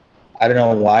 I don't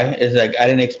know why. It's like I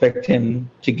didn't expect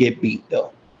him to get beat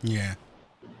though. Yeah.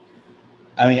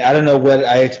 I mean, I don't know what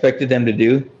I expected them to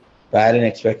do, but I didn't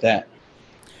expect that.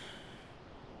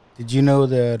 Did you know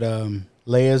that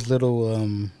Leia's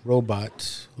little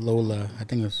robot, Lola, I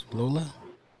think it was Lola?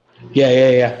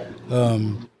 Yeah.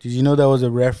 Did you know that was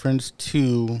a reference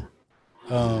to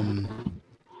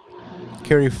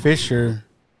Carrie Fisher?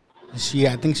 I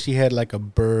think she had like a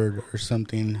bird or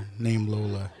something named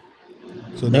Lola.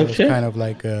 So that was kind of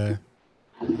like a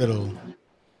little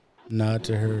nod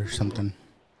to her or something.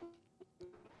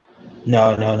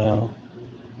 No,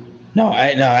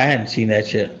 I hadn't seen that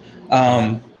shit.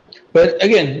 But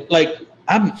again, like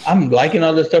I'm liking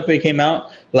all the stuff that came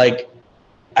out. Like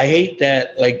I hate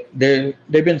that like they've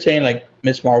been saying like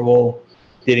Miss Marvel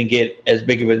didn't get as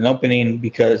big of an opening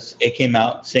because it came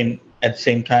out at the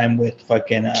same time with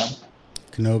fucking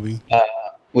Kenobi.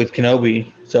 With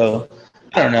Kenobi. So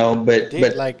I don't know, but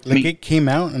it came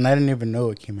out and I didn't even know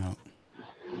it came out.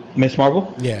 Miss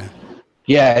Marvel? Yeah.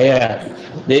 Yeah.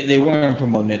 They weren't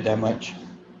promoting it that much.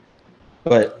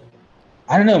 But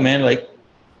I don't know, man. Like,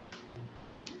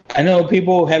 I know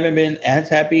people haven't been as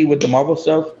happy with the Marvel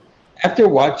stuff. After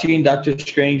watching Doctor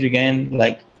Strange again,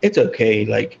 like, it's okay.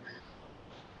 Like,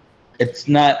 it's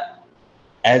not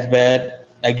as bad,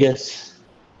 I guess.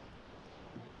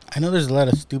 I know there's a lot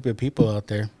of stupid people out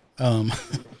there.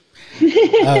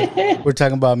 We're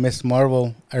talking about Miss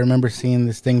Marvel. I remember seeing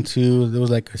this thing too. There was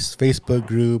like a Facebook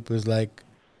group. It was like,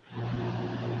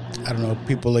 I don't know,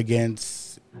 people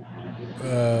against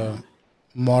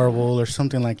Marvel or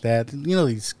something like that. You know,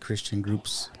 these Christian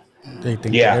groups. They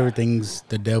think that everything's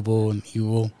the devil and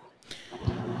evil.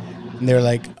 And they're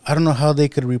like, I don't know how they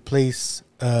could replace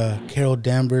Carol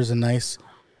Danvers, a nice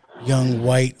young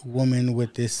white woman,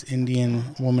 with this Indian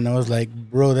woman. I was like,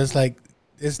 bro, that's like,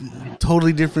 it's a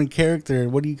totally different character.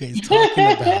 What are you guys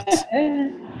talking about?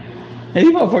 These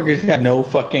motherfuckers have no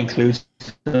fucking clues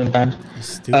sometimes.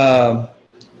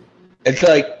 It's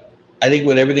like, I think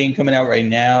with everything coming out right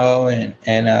now and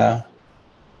I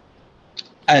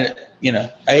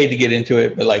hate to get into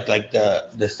it, but like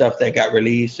the stuff that got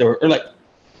released or like,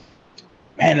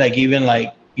 man, like even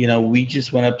like, we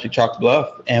just went up to Chalk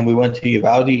Bluff and we went to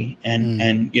Uvalde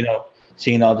and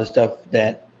seeing all the stuff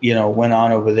that, went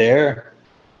on over there.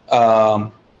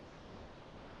 That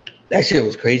shit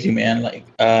was crazy, man. Like,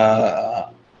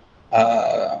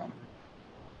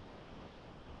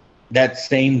 that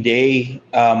same day,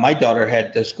 my daughter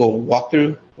had the school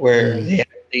walkthrough where they had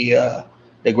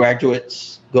the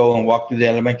graduates go and walk through the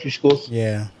elementary schools.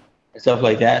 Yeah. And stuff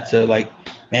like that. So, like,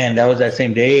 man, that was that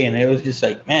same day, and it was just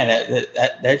like, man,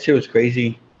 that shit was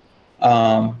crazy.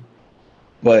 And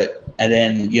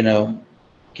then,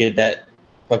 get that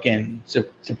fucking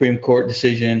Supreme Court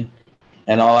decision,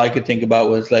 and all I could think about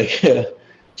was, like,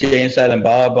 Jay and Silent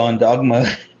Bob on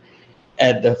Dogma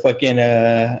at the fucking,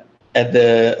 at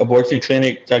the abortion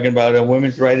clinic talking about a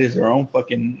woman's right is her own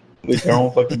fucking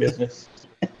business.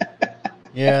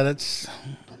 Yeah, that's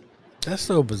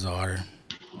so bizarre.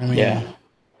 I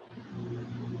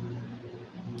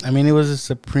mean, it was a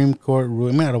Supreme Court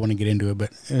ruling. I mean, I don't want to get into it,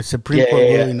 but a Supreme Court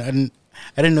ruling. I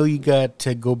didn't know you got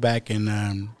to go back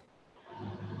and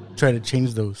try to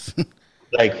change those.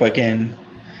 Like fucking,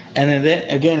 and then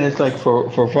again, it's like for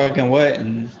fucking what?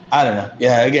 And I don't know.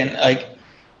 Yeah, again, like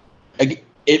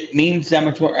it means that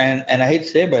much more. And I hate to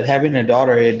say it, but having a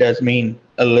daughter, it does mean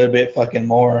a little bit fucking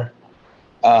more.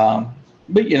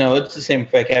 But it's the same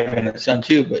effect having a son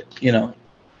too. But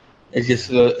it's just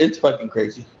it's fucking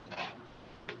crazy.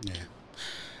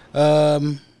 Yeah.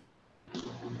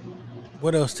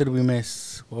 What else did we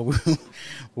miss?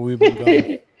 We've been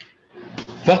gone.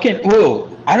 Fucking whoa!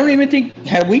 I don't even think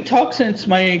have we talked since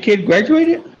my kid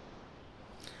graduated.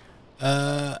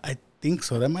 I think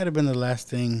so. That might have been the last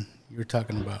thing you were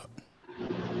talking about.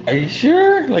 Are you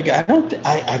sure? Like, I don't.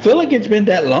 I feel like it's been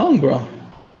that long, bro.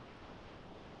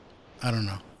 I don't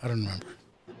know. I don't remember.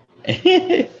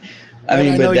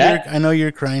 I know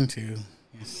you're crying too.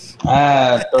 Yes.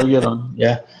 So you know,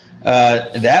 yeah.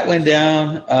 That went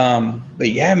down. But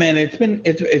yeah, man, it's been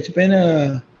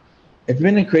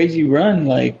a crazy run.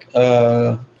 Like,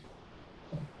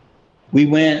 we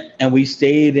went and we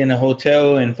stayed in a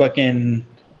hotel and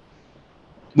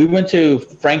we went to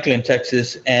Franklin,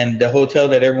 Texas, and the hotel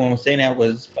that everyone was staying at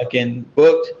was fucking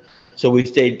booked. So we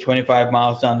stayed 25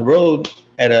 miles down the road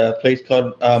at a place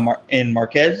called in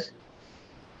Marquez.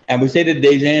 And we stayed at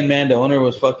Days Inn, man. The owner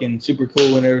was fucking super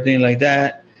cool and everything like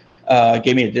that.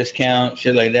 Gave me a discount,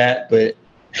 shit like that. But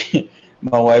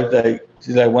my wife's like,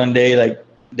 she's like, one day, like,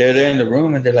 they're there in the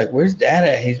room and they're like, where's Dad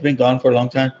at? He's been gone for a long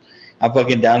time. I'm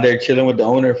fucking down there chilling with the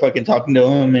owner, fucking talking to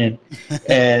him and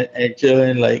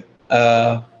chilling, like,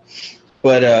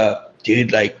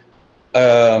 dude, like,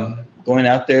 going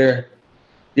out there,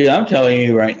 dude, I'm telling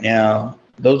you right now,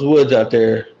 those woods out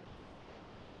there,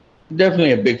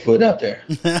 definitely a Bigfoot out there.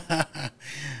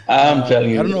 I'm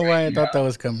telling you. I don't know why I thought that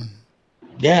was coming.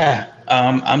 Yeah,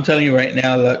 I'm telling you right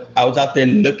now, look, I was out there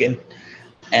looking,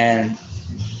 and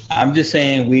I'm just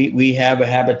saying we have a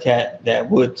habitat that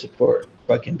would support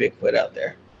fucking Bigfoot out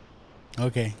there.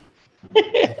 Okay.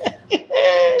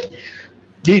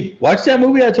 Dude, watch that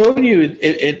movie I told you.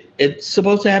 It's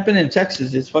supposed to happen in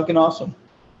Texas. It's fucking awesome.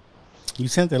 You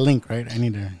sent the link, right? I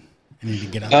need to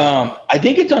get out. I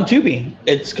think it's on Tubi.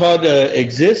 It's called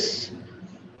Exists,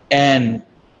 and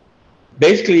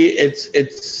basically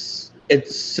it's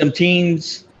some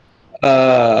teens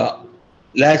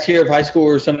last year of high school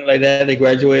or something like that. They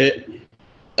graduate,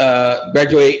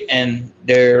 and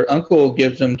their uncle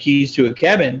gives them keys to a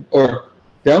cabin, or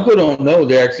their uncle don't know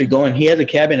they're actually going. He has a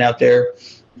cabin out there,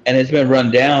 and it's been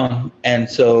run down. And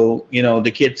so, you know,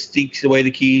 the kid sneaks away the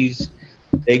keys.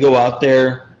 They go out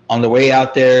there. On the way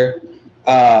out there,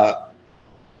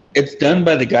 it's done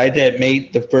by the guy that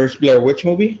made the first Blair Witch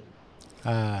movie.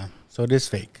 So it is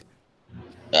fake.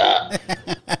 The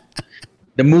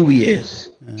movie is,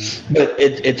 but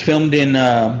it's filmed in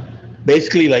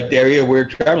basically like the area we're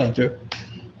traveling through,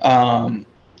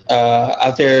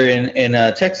 out there in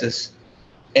Texas,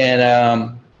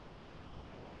 and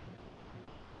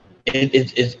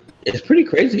it's pretty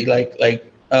crazy. Like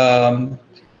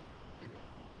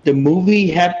the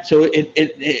movie so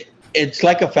it's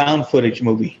like a found footage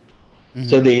movie. Mm-hmm.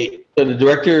 So the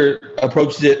director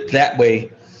approaches it that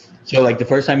way. So like the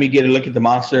first time you get a look at the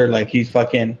monster, like it's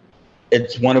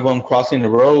one of them crossing the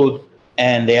road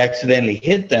and they accidentally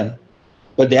hit them,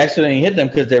 but they accidentally hit them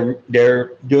because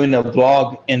they're doing a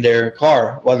vlog in their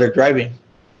car while they're driving,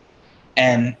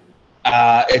 and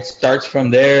it starts from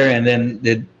there, and then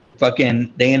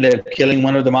they end up killing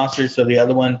one of the monsters, so the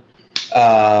other one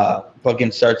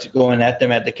fucking starts going at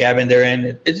them at the cabin they're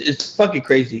in. It's fucking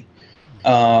crazy.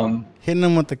 Hitting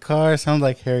them with the car sounds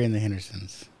like Harry and the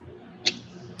Hendersons.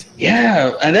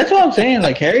 Yeah, and that's what I'm saying.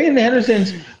 Like, Harry and the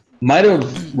Hendersons might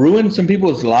have ruined some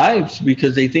people's lives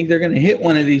because they think they're going to hit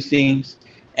one of these things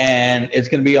and it's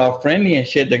going to be all friendly and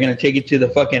shit. They're going to take it to the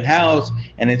fucking house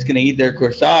and it's going to eat their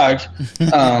corsage.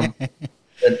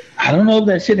 But I don't know if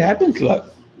that shit happens,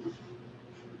 look.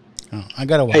 Oh, I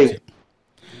got to watch it.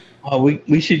 Oh,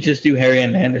 we should just do Harry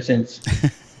and the Hendersons.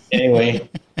 Anyway.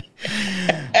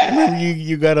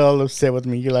 You got all upset with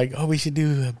me. You're like, oh, we should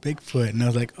do a Bigfoot. And I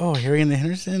was like, oh, Harry and the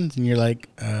Hendersons? And you're like,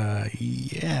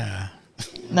 yeah.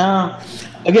 No.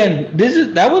 Again,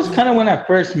 that was kind of when I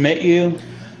first met you.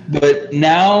 But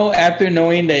now, after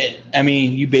knowing that, I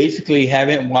mean, you basically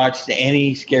haven't watched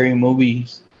any scary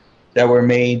movies that were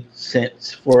made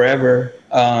since forever.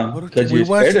 Because we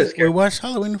watched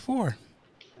Halloween 4.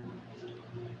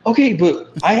 Okay, but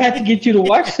I had to get you to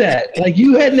watch that. Like,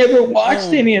 you had never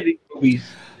watched any of these movies.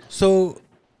 So,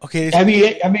 okay. Have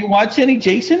you watched any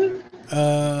Jason?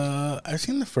 I've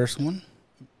seen the first one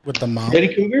with the mom.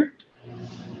 Freddy Krueger?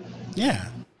 Yeah.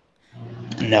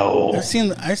 No.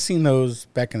 I've seen those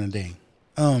back in the day.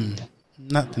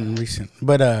 Nothing recent.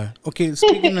 But okay,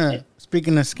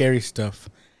 speaking of scary stuff,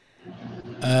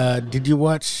 did you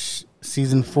watch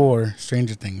season 4,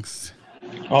 Stranger Things?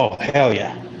 Oh, hell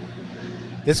yeah.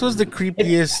 This was the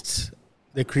creepiest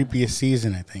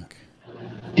season, I think.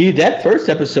 Dude, that first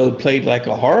episode played like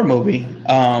a horror movie.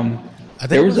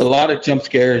 There was a lot of jump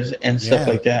scares and stuff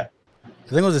like that. I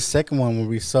think it was the second one where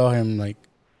we saw him like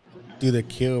do the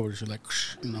kill, where she's like,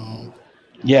 no.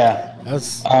 Yeah, that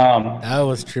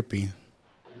was trippy.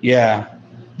 Yeah,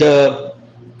 the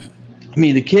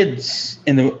kids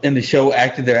in the show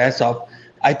acted their ass off.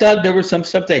 I thought there was some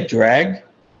stuff that dragged.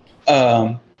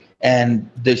 and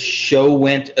the show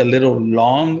went a little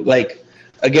long. Like,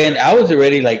 again, I was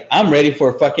already like, I'm ready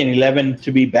for fucking 11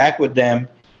 to be back with them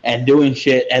and doing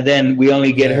shit, and then we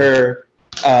only get her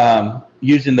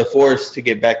using the Force to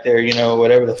get back there, you know,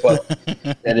 whatever the fuck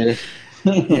that is.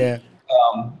 Yeah.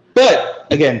 But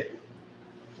again,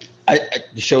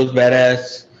 the show's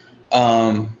badass.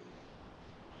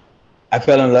 I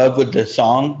fell in love with the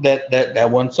song that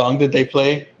one song that they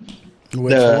play.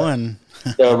 Which one?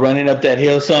 The Running Up That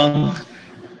Hill song.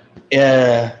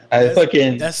 Yeah,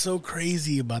 that's so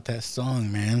crazy about that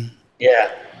song, man.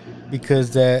 Yeah,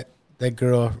 because that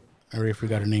girl, I already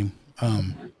forgot her name.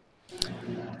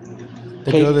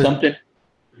 The Kate girl that, something.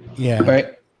 Yeah,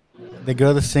 right. The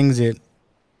girl that sings it,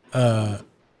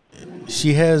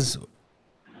 she has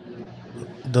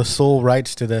the sole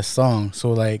rights to that song.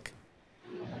 So like,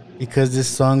 because this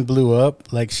song blew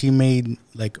up, like she made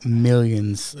like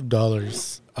millions of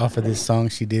dollars off of this song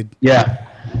she did. Yeah,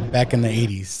 back in the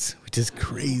 80s, which is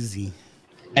crazy.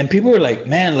 And people were like,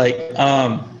 man, like,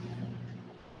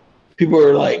 people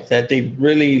were like that they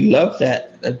really love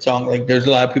that song. Like, there's a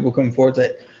lot of people coming forward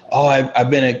that, oh, I've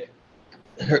been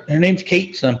her name's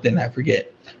Kate something, I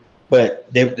forget, but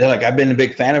they're like, I've been a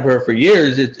big fan of her for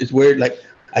years. It's weird. Like,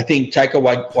 I think Taika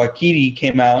Waititi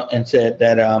came out and said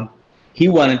that he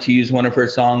wanted to use one of her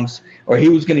songs, or he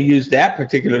was going to use that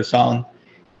particular song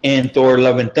in Thor: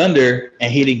 Love and Thunder,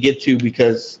 and he didn't get to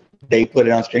because they put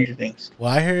it on Stranger Things.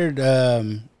 Well, I heard,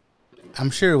 I'm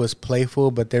sure it was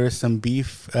playful, but there was some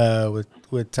beef with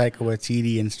Taika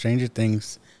Waititi and Stranger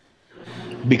Things.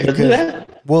 Because of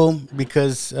that? Well,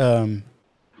 because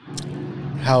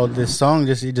how this song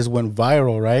just went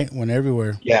viral, right? Went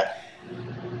everywhere. Yeah.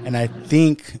 And I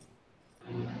think,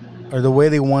 or the way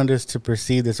they wanted us to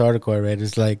perceive this article I read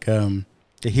is like that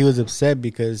he was upset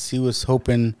because he was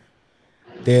hoping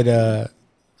that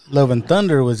Love and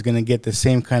Thunder was going to get the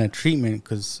same kind of treatment,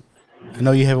 because I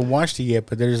know you haven't watched it yet,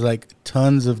 but there's like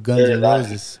tons of Guns N'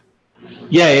 Roses.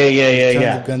 Yeah.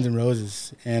 Tons of Guns N'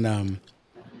 Roses. And,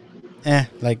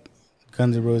 like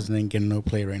Guns N' Roses ain't getting no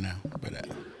play right now. But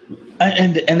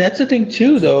and that's the thing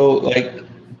too, though. Like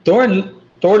Thor: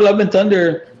 Love and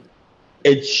Thunder,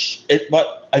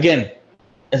 but again,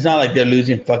 it's not like they're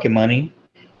losing fucking money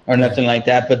or nothing like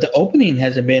that. But the opening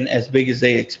hasn't been as big as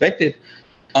they expected.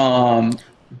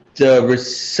 The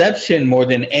reception, more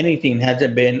than anything,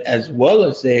 hasn't been as well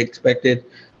as they expected.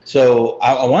 So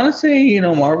I want to say,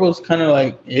 Marvel's kind of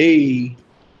like, hey,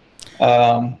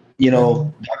 Doctor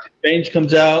Strange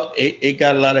comes out, it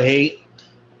got a lot of hate,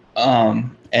 and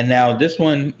now this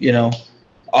one,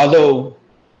 although,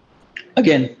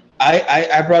 again,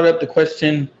 I brought up the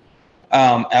question.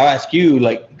 I'll ask you,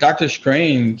 like, Doctor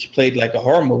Strange played like a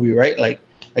horror movie, right? Like,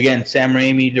 again, Sam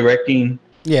Raimi directing.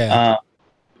 Yeah.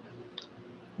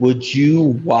 Would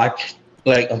you watch,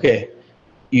 like, okay,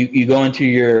 you go into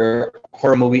your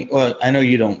horror movie? Well, I know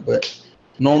you don't, but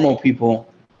normal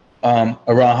people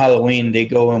around Halloween, they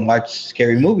go and watch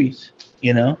scary movies,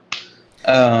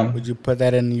 Would you put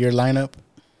that in your lineup?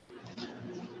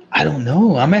 I don't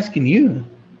know. I'm asking you.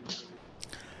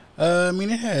 I mean,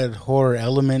 it had horror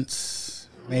elements,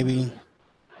 maybe.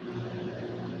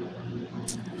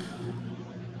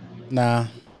 Nah.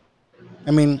 I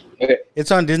mean, okay.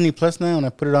 It's on Disney Plus now, and I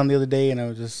put it on the other day, and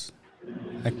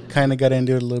I kind of got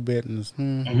into it a little bit.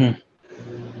 And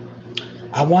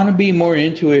I want to be more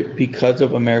into it because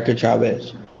of America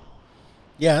Chavez.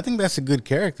 Yeah, I think that's a good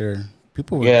character.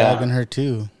 People were dogging her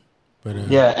too. But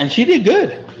yeah, and she did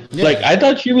good. Yeah. Like, I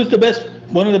thought she was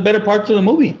one of the better parts of the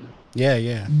movie.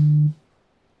 Yeah.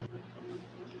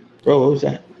 Bro, what was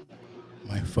that?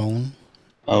 My phone.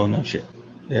 Oh, no shit.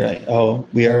 They're like, oh,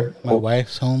 we are. My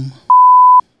wife's home.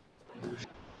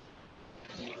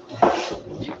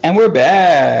 And we're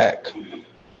back.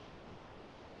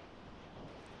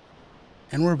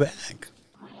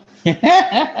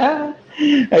 I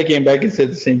came back and said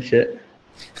the same shit.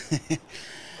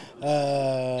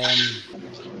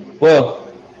 Well,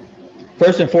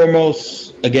 first and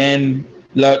foremost, again,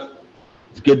 Luck,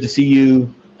 it's good to see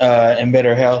you in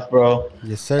better health, bro.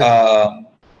 Yes, sir.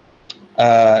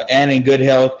 And in good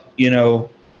health,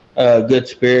 good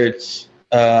spirits.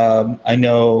 I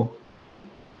know,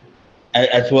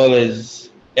 as well as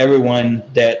everyone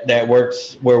that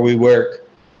works where we work,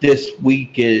 this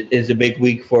week is a big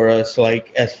week for us,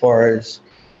 like, as far as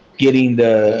getting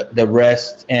the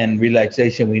rest and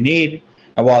relaxation we need.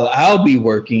 And while I'll be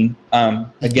working,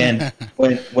 again,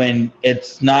 when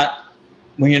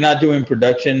you're not doing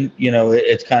production,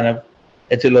 it's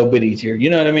a little bit easier. You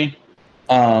know what I mean?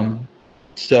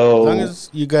 So as long as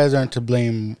you guys aren't to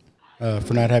blame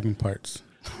for not having parts.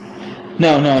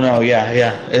 No.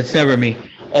 Yeah. It's never me.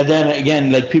 And then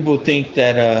again, like people think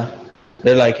that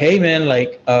they're like, hey man,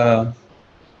 like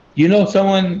you know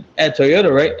someone at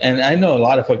Toyota, right? And I know a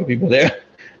lot of fucking people there,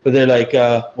 but they're like,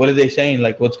 what are they saying?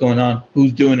 Like, what's going on?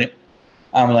 Who's doing it?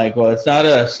 I'm like, well, it's not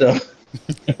us, so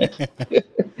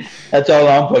that's all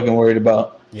I'm fucking worried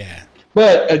about. Yeah.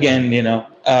 But again, you know,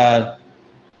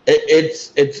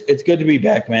 it's good to be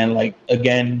back, man. Like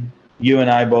again, you and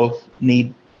I both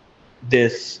need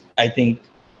this. I think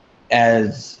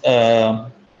as hell,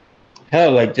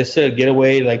 like just to get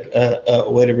away, like a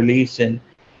way to release and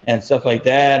stuff like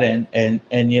that,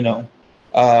 and you know,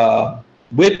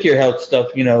 with your health stuff,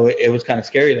 you know, it was kind of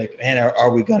scary. Like, man,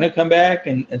 are we gonna come back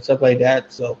and stuff like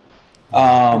that? So,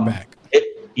 Back.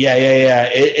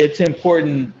 It's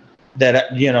important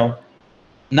that you know,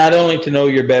 not only to know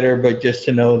you're better, but just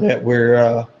to know that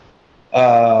we're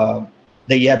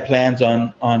that you have plans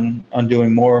on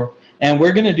doing more, and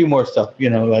we're gonna do more stuff. You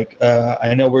know, like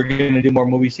I know we're gonna do more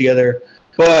movies together.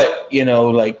 But, you know,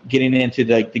 like getting into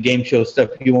like the game show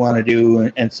stuff you want to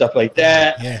do and stuff like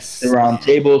that. Yes. The round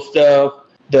table stuff,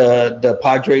 the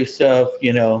Padre stuff,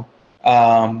 you know,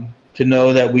 to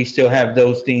know that we still have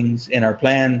those things in our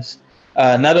plans,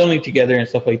 not only together and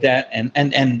stuff like that. And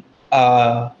the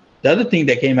other thing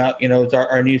that came out, you know, is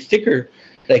our new sticker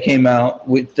that came out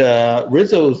with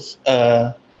Rizzo's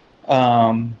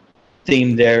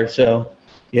theme there. So,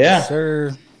 yeah. Yes,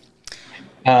 sir.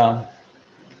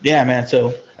 Yeah, man.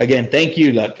 So again, thank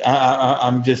you. Like,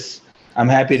 I'm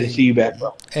happy to see you back,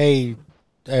 bro. Hey,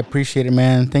 I appreciate it,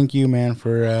 man. Thank you, man,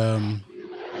 for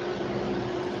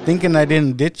thinking I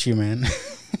didn't ditch you, man.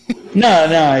 No,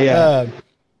 yeah.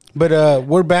 But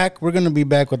we're back. We're gonna be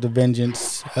back with a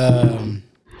vengeance.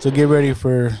 So get ready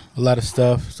for a lot of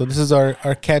stuff. So this is our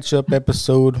catch up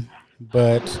episode,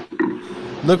 but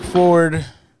look forward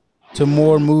to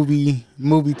more movie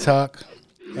talk,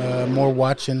 more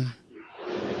watching.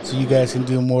 So you guys can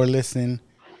do more listening.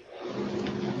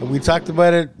 We talked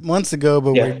about it months ago,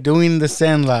 but we're doing The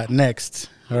Sandlot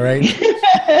next. All right,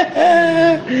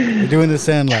 we're doing The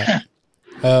Sandlot.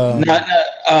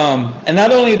 And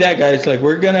not only that, guys. Like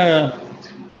we're gonna.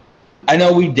 I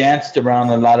know we danced around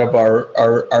a lot of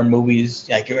our movies.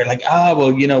 Like we're like,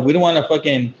 well, you know, we don't want to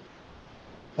fucking.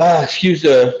 Excuse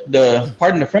the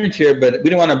pardon the French here, but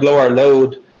we don't want to blow our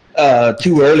load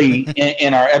too early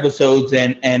in our episodes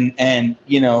and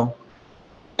you know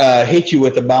hit you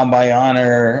with a Bound by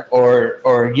Honor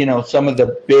or you know some of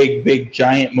the big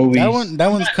giant movies. That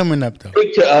one's coming up though.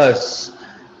 Big to us,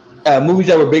 movies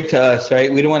that were big to us, right?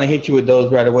 We don't want to hit you with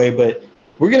those right away, but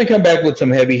we're gonna come back with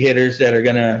some heavy hitters that are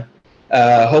gonna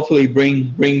hopefully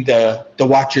bring the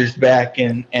watchers back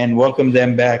and welcome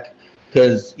them back,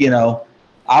 because you know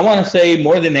I want to say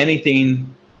more than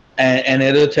anything. And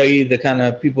it'll tell you the kind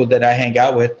of people that I hang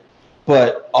out with.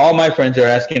 But all my friends are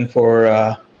asking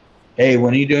for, hey,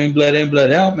 when are you doing Blood In,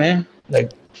 Blood Out, man?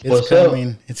 Like, it's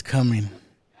coming. Up? It's coming.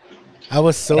 I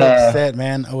was so upset,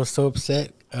 man. I was so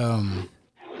upset. You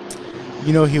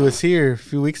know, he was here a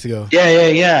few weeks ago.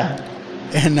 Yeah.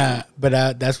 And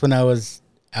but that's when I was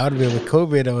out of it with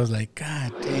COVID. I was like,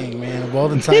 God dang, man! Of all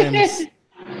the times,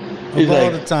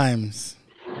 the times.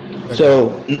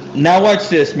 So now watch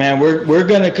this, man. We're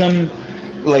gonna come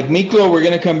like Miklo. We're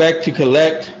gonna come back to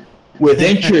collect with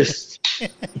interest.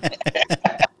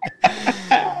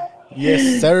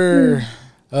 Yes, sir.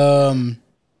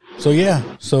 So yeah.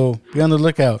 So be on the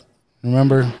lookout.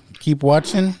 Remember, keep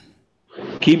watching.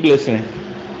 Keep listening.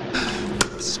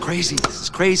 This is crazy. This is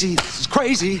crazy. This is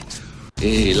crazy.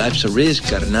 Hey, life's a risk,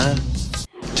 carnal.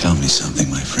 Tell me something,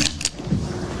 my friend.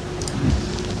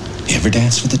 You ever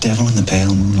dance with the devil in the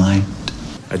pale moonlight?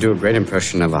 I do a great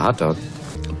impression of a hot dog.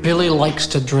 Billy likes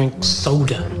to drink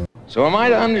soda. So am I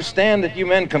to understand that you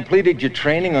men completed your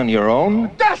training on your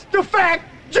own? That's the fact,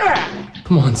 Jack!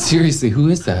 Come on, seriously, who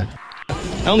is that?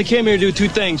 I only came here to do two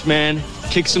things, man.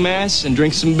 Kick some ass and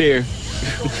drink some beer.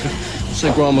 Looks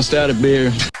like we're almost out of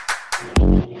beer.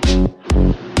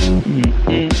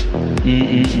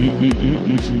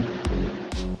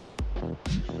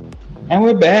 And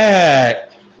we're back.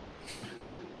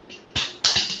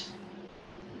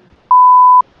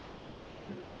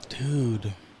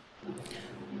 Dude,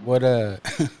 what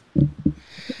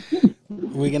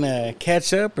we gonna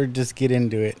catch up or just get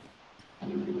into it?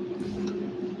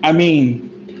 I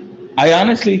mean, I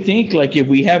honestly think like if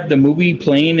we have the movie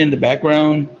playing in the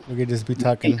background, We could just be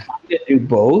talking. we can do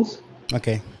both.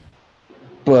 Okay.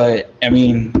 But I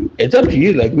mean, it's up to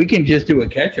you. Like we can just do a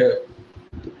catch up.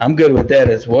 I'm good with that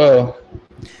as well.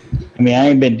 I mean, I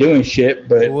ain't been doing shit,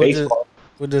 but baseball.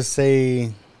 We'll just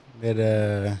say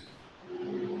that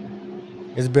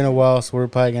it's been a while, so we're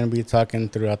probably gonna be talking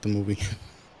throughout the movie.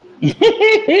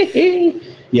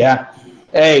 Yeah.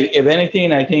 Hey, if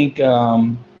anything, I think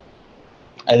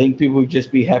people would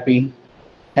just be happy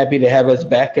to have us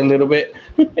back a little bit.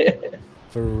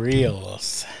 For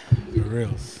reals.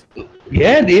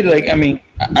 Yeah, dude. Like, I mean,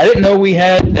 I didn't know we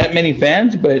had that many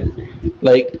fans, but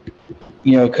like,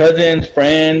 cousins,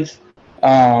 friends.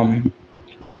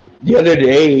 The other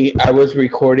day I was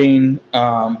recording.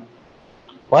 I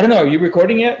don't know. Are you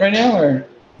recording it right now, or?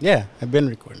 Yeah, I've been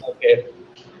recording.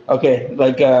 Okay.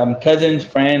 Like cousins,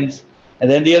 friends, and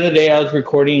then the other day I was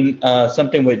recording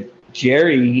something with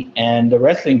Jerry and the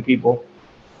wrestling people.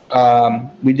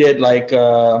 We did like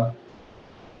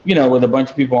with a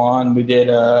bunch of people on. We did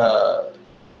an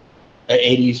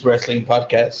 80s wrestling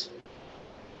podcast.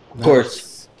 Of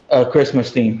course, Christmas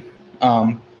theme.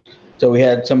 So we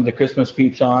had some of the Christmas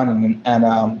peeps on,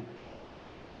 and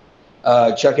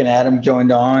Chuck and Adam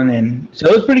joined on, and so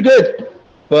it was pretty good.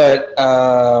 But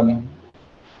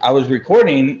I was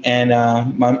recording, and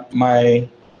my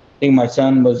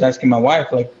son was asking my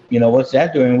wife, like, what's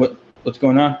that doing? What's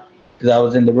going on? Because I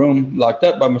was in the room locked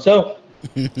up by myself,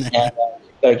 and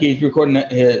like he's recording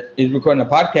a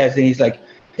podcast, and he's like,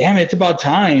 "Damn, it's about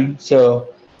time."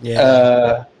 So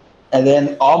yeah. And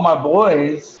then all my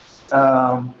boys.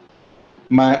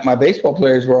 My baseball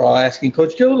players were all asking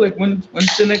Coach Joe, like, when's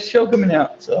the next show coming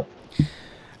out? So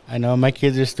I know my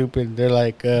kids are stupid. They're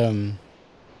like,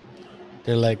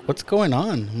 what's going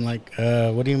on? I'm like,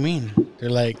 what do you mean? They're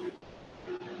like,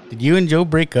 did you and Joe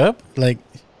break up? Like,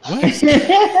 what?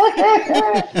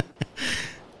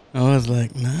 I was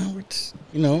like, no, it's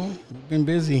we've been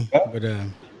busy. But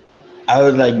I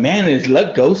was like, man, is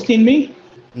Luck ghosting me?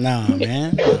 Nah,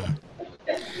 man.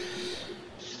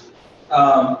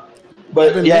 But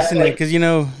I've been missing it because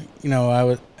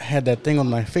I had that thing on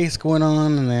my face going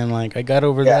on, and then like I got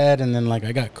over that, and then like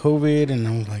I got COVID, and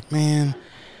I was like, man.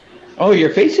 Oh, your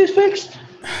face is fixed?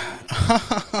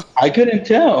 I couldn't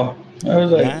tell. I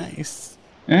was like, nice.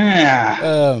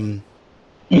 Yeah.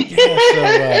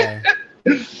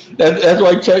 That's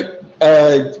why Chuck.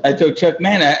 I told Chuck,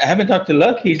 man, I haven't talked to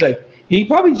Luck. He's like, he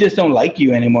probably just don't like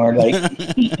you anymore. Like.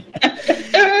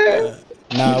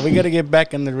 Nah, we got to get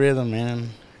back in the rhythm, man.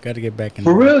 Got to get back in.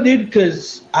 For real, dude,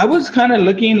 because I was kind of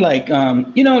looking like,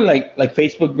 like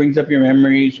Facebook brings up your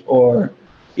memories, or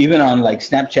even on like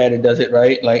Snapchat it does it,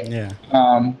 right? Like, yeah.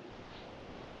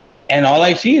 And all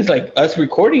I see is like us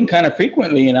recording kind of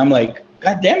frequently, and I'm like,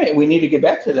 God damn it, we need to get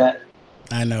back to that.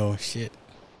 I know, shit.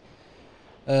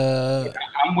 I'm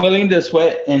willing to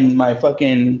sweat in my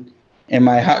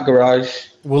hot garage.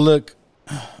 Well, look,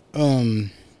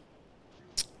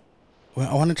 well,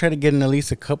 I want to try to get in at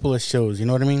least a couple of shows. You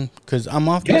know what I mean? Because I'm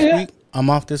off this week. I'm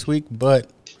off this week,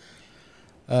 but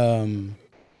we're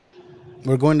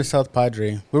going to South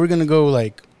Padre. We were gonna go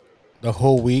like the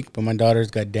whole week, but my daughter's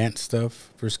got dance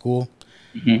stuff for school,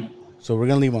 so we're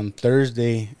gonna leave on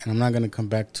Thursday, and I'm not gonna come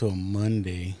back till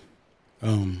Monday.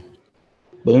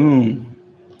 Boom.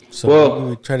 So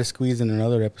we try to squeeze in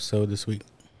another episode this week.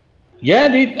 Yeah,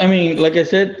 dude. I mean, like I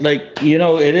said, like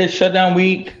it is shutdown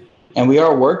week. And we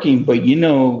are working, but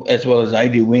as well as I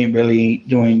do, we ain't really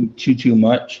doing too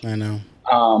much. I know.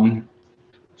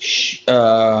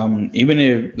 Even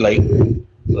if like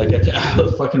I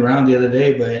was fucking around the other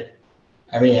day, but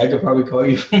I mean, I could probably call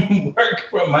you from work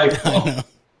from my phone.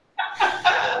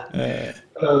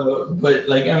 But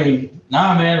like, I mean,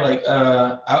 nah, man. Like,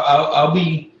 I'll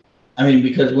be. I mean,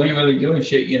 because we ain't really doing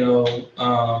shit.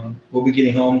 We'll be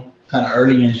getting home kind of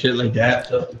early and shit like that.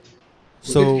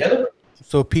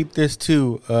 So peep this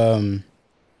too.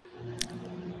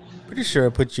 Pretty sure I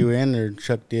put you in, or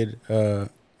Chuck did,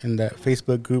 in that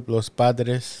Facebook group Los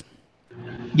Padres.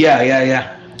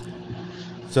 Yeah.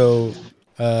 So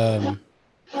I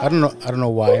don't know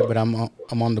why, but I'm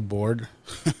on the board.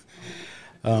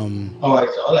 I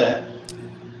saw that.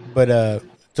 But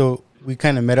so we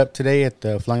kind of met up today at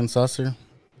the Flying Saucer.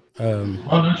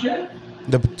 No shit.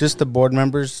 Just the board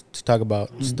members to talk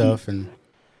about stuff, and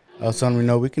I was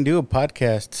telling we can do a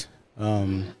podcast.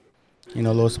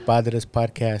 Los Padres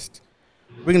podcast.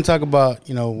 We can talk about,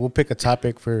 we'll pick a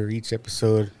topic for each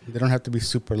episode. They don't have to be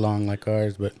super long like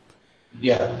ours, but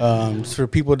just for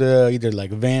people to either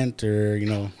like vent or,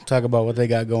 talk about what they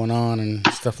got going on and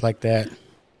stuff like that.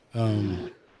 But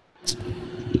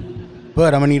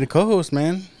I'm gonna need a co-host,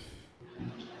 man.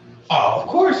 Oh, of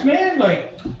course, man.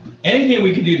 Like anything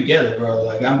we can do together, bro.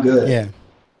 Like I'm good. Yeah.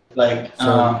 Like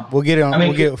we'll get it on.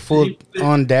 We'll get full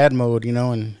on dad mode,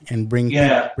 and bring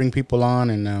people on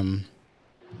and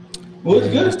Well, it's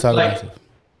good. Talk like,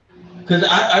 because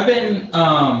I've been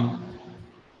I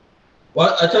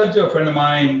talked to a friend of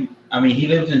mine. I mean, he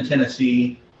lives in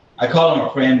Tennessee. I call him a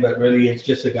friend, but really it's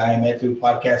just a guy I met through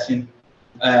podcasting.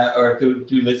 or to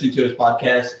listen to his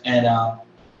podcast, and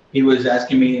he was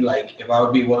asking me like if I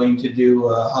would be willing to do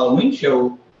a Halloween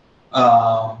show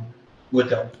with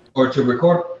him or to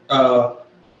record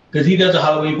because he does a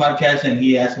Halloween podcast, and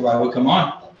he asked if I would come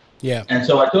on. Yeah. And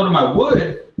so I told him I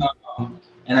would,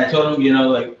 and I told him,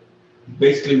 like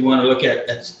basically we want to look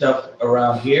at stuff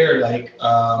around here, like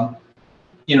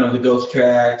the ghost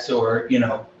tracks, or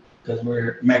because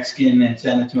we're Mexican in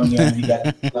San Antonio, and you got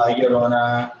La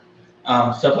Llorona,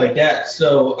 stuff like that.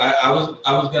 So I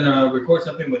was gonna record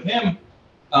something with him,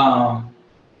 but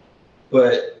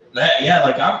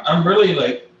I'm really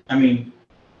like, I mean,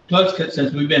 plus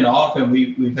since we've been off and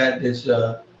we've had this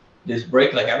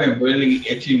break, like I've been really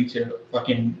itching to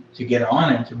get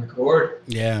on and to record.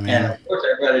 Yeah, man. And of course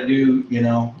I've got to do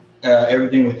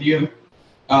everything with you.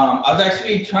 I was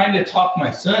actually trying to talk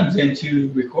my sons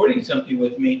into recording something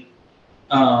with me.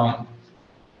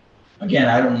 Again,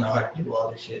 I don't know how to do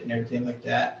all this shit and everything like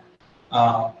that.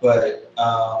 But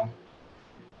I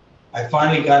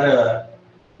finally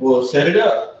we'll set it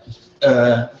up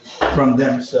from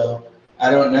them. So I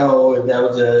don't know if that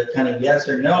was a kind of yes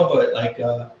or no, but like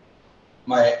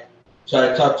so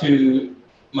I talked to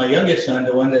my youngest son,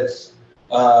 the one that's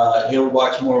he'll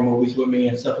watch more movies with me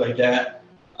and stuff like that.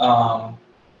 And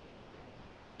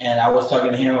I was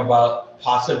talking to him about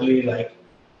possibly like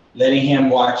letting him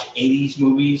watch 80s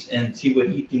movies and see what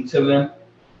he thinks of them.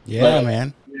 Yeah,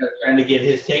 man. Trying to get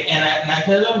his take. And I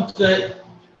tell him that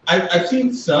I've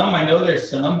seen some. I know there's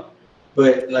some.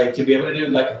 But like to be able to do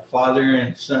like a father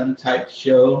and son type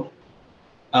show.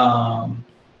 And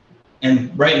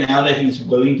right now that he's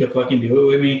willing to fucking do it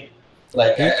with me.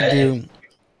 Like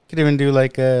could even do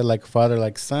like a father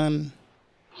like son.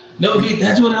 No, dude,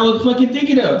 that's what I was fucking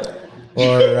thinking of.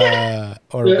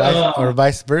 Or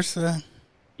vice versa.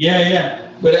 Yeah.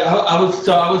 But I was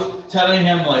telling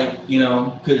him like,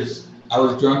 because I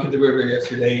was drunk at the river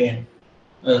yesterday, and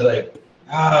I was like,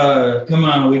 come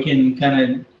on, we can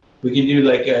do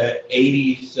like a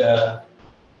 80s.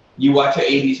 You watch an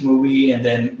 80s movie, and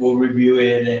then we'll review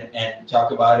it and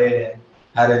talk about it,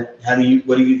 and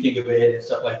what do you think of it and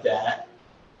stuff like that.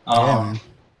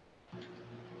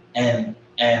 And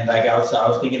like I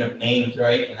was thinking of names,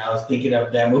 right? And I was thinking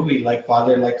of that movie, like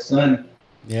Father, Like Son.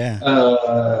 Yeah.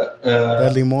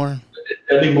 Dudley Moore.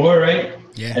 Dudley Moore, right?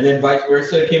 Yeah. And then Vice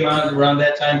Versa came out around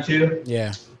that time too.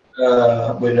 Yeah.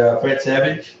 With Fred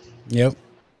Savage. Yep.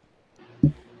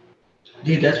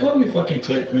 Dude, that's why we fucking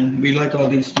click, man. We like all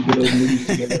these stupid old movies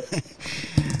together.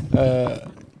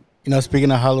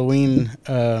 Speaking of Halloween,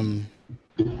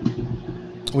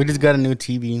 we just got a new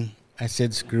TV. I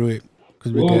said screw it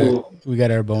because we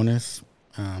got our bonus.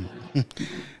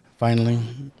 Finally.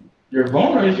 Your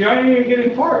bonus? You aren't even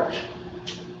getting parts.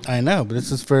 I know, but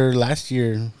this is for last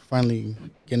year. Finally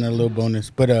getting a little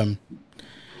bonus, but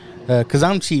because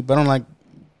I'm cheap, I don't like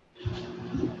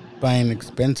buying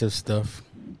expensive stuff.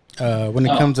 When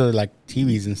it comes to like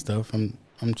TVs and stuff, I'm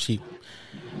cheap.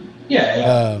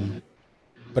 Yeah.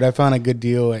 But I found a good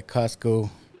deal at Costco,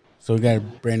 so we got a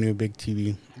brand new big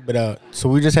TV. But so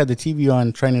we just had the TV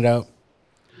on, trying it out,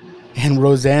 and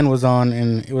Roseanne was on,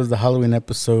 and it was the Halloween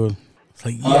episode. It's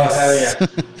like, yes. Oh,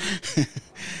 hell yeah.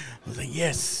 I was like,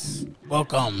 yes,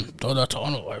 welcome to the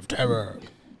Tunnel of Terror.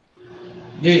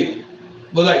 Dude,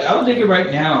 but like I was thinking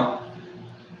right now,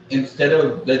 instead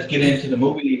of let's get into the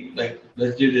movie, like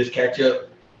let's do this catch up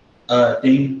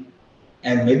thing,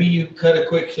 and maybe you cut a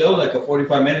quick show, like a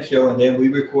 45-minute show, and then we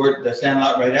record the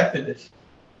Sandlot right after this.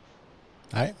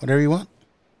 All right, whatever you want.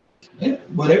 Yeah,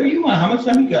 whatever you want. How much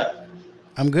time you got?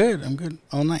 I'm good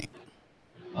all night.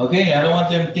 Okay, I don't want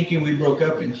them thinking we broke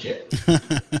up and shit.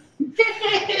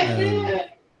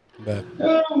 But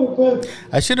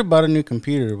I should have bought a new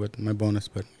computer with my bonus,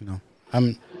 but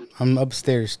I'm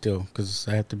upstairs still because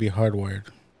I have to be hardwired.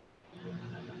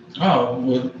 Oh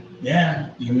well, yeah.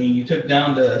 You mean you took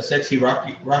down the sexy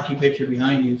Rocky picture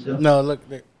behind you? So no, look.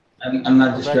 I'm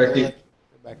not distracted.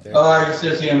 Back there. Oh, I can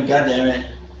still see him. God damn it!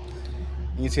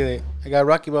 You can see that I got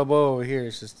Rocky Balboa over here.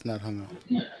 It's just not hung up.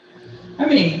 Yeah. I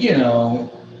mean,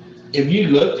 if you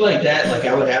looked like that, like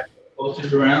I would have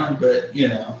posters around, but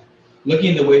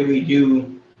looking the way we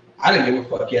do, I didn't give a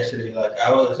fuck yesterday. Like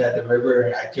I was at the river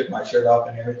and I took my shirt off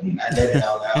and everything. I let it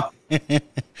all out.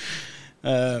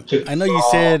 I know you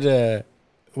said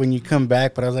when you come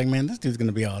back, but I was like, man, this dude's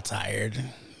gonna be all tired.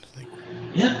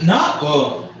 Yeah,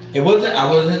 it wasn't. I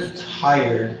wasn't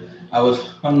tired. I was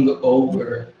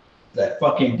hungover. That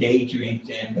fucking day drink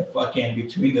and the fucking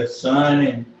between the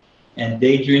sun and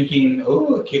day drinking.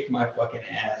 Oh, it kicked my fucking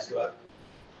ass. Look.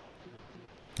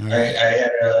 Right. I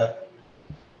had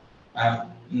I'm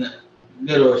a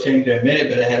little ashamed to admit it,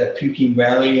 but I had a puking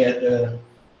rally at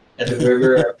at the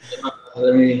river.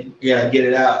 Let me get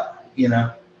it out, you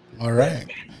know. All right.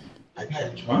 I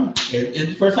got drunk. It's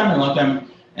the first time in a long time.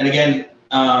 And again,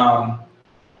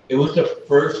 it was the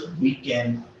first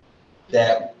weekend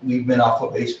that we've been off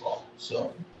of baseball.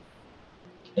 So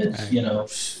it's, you know.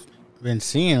 Been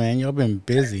seeing, man. Y'all been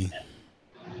busy.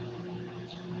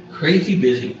 Crazy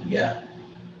busy, yeah.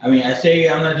 I mean, I say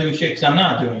I'm not doing shit because I'm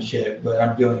not doing shit, but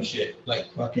I'm doing shit.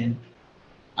 Like fucking,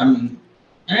 I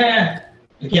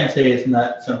can't say it's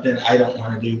not something I don't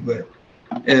want to do, but,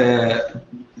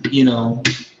 you know,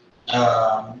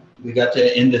 we got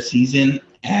to end the season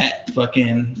at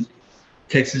fucking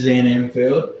Texas A&M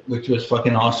Field, which was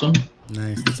fucking awesome.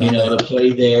 Nice. You know, to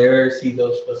play there, see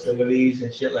those facilities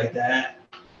and shit like that.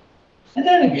 And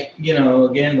then again, you know,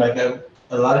 like a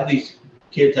lot of these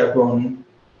kids have grown.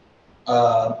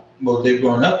 They've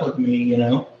grown up with me, you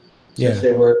know, since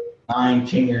they were 9,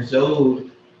 10 years old,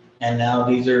 and now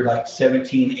these are like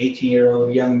 17,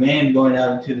 18-year-old young men going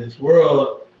out into this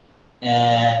world,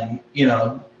 and you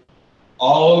know,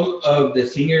 all of the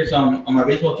seniors on my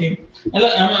baseball team.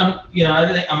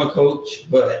 I'm a coach,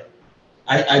 but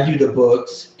I do the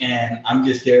books, and I'm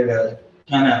just there to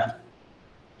kind of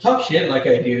talk shit like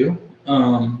I do.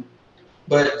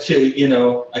 But you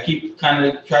know, I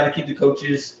try to keep the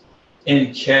coaches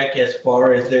in check as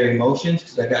far as their emotions,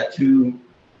 because I got 2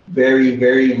 very,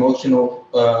 very emotional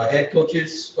head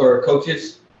coaches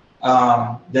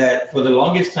that for the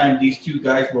longest time, these 2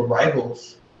 guys were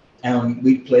rivals, and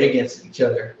we'd play against each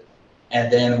other.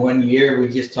 And then one year we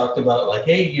just talked about like,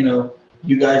 hey, you know,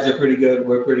 you guys are pretty good,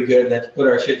 we're pretty good, let's put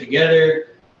our shit together,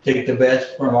 take the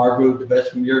best from our group, the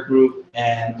best from your group,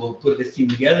 and we'll put this team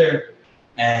together.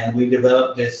 And we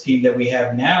developed this team that we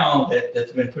have now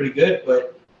that's been pretty good,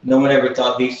 but no one ever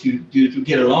thought these 2 dudes would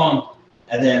get along.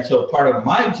 And then so part of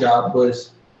my job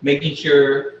was making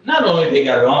sure not only they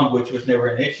got along, which was never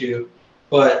an issue,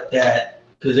 but that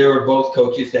because they were both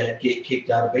coaches that get kicked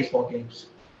out of baseball games.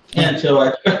 And so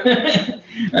I'm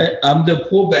the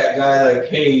pullback guy, like,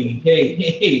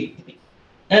 hey.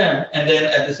 And then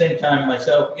at the same time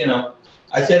myself, you know,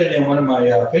 I said it in one of my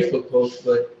Facebook posts,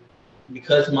 but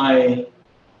because my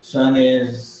son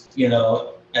is, you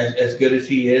know, as good as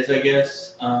he is, I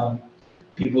guess,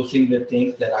 people seem to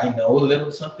think that I know a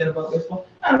little something about baseball.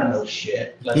 I don't know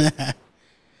shit. Like,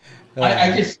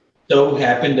 I just so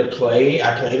happen to play.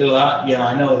 I played a lot. You know,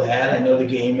 I know that. I know the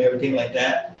game, everything like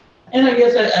that. And I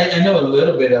guess I know a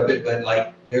little bit of it, but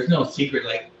like, there's no secret.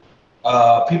 Like,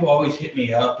 people always hit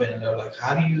me up and they're like,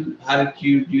 how did you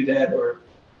do that? Or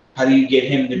how do you get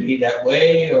him to be that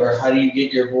way? Or how do you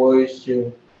get your boys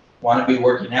to want to be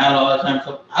working out all the time?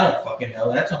 So I don't fucking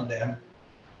know. That's on them.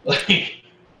 Like,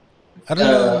 I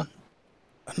don't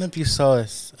know if you saw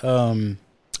this. I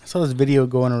saw this video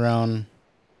going around.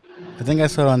 I think I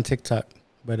saw it on TikTok,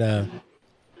 but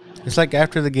it's like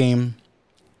after the game,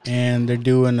 and they're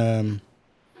doing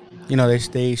you know,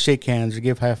 they shake hands or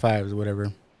give high fives or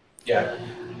whatever. Yeah.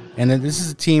 And then this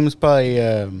is a team. It's probably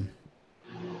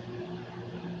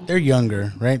they're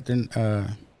younger, right? They're, I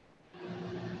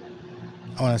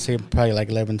want to say probably like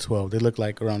 11, 12. They look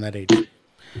like around that age.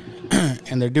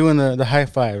 And they're doing the high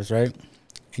fives, right?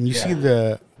 And you see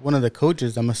one of the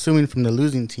coaches, I'm assuming from the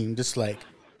losing team, just like,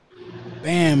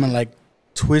 bam, and like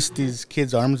twist these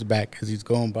kids' arms back as he's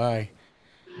going by.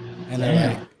 And they're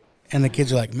like, and the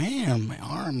kids are like, man, my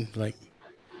arm, like,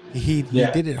 he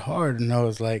did it hard. And I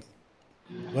was like,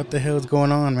 what the hell is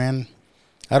going on, man?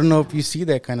 I don't know if you see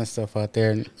that kind of stuff out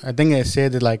there. And I think I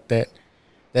said that like that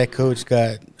coach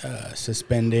got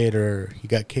suspended or he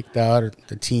got kicked out of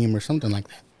the team or something like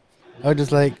that. I was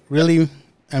just like, really?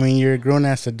 I mean, you're a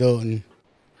grown-ass adult and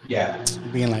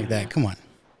being like that. Come on.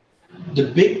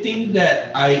 The big thing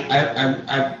that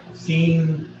I've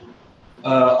seen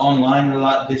online a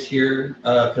lot this year,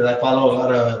 because I follow a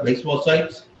lot of baseball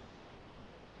sites,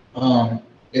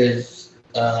 is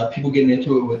people getting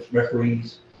into it with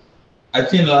referees. I've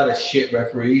seen a lot of shit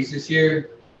referees this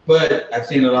year, but I've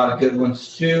seen a lot of good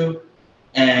ones too.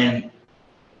 And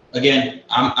again,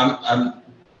 I'm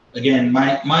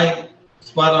my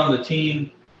spot on the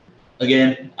team.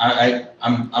 Again,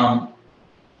 I'm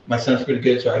my son's pretty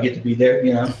good, so I get to be there.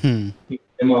 You know, the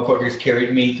motherfuckers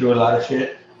carried me through a lot of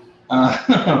shit.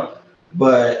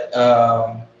 But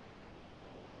I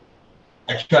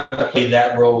try to play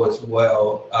that role as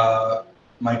well.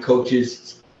 My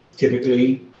coaches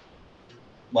typically,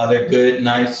 while they're good,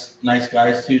 nice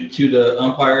guys to the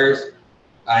umpires,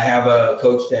 I have a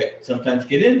coach that sometimes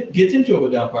gets into it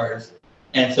with the umpires,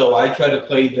 and so I try to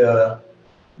play the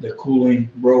cooling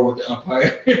role with the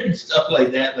umpire and stuff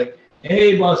like that. Like,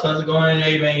 hey boss, how's it going?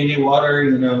 Hey man, you need water?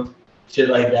 You know, shit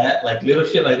like that, like little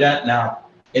shit like that. Now,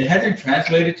 it hasn't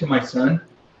translated to my son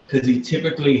because he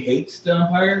typically hates the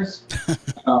umpires.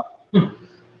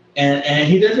 And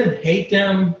he doesn't hate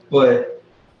them, but,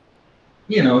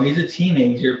 you know, he's a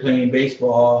teenager playing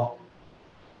baseball.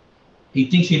 He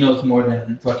thinks he knows more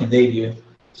than fucking they do.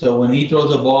 So when he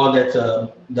throws a ball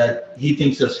that he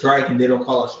thinks a strike and they don't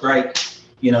call a strike,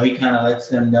 you know, he kind of lets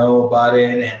them know about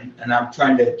it. And I'm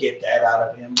trying to get that out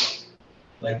of him.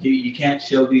 Like, you can't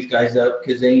show these guys up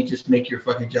because they just make your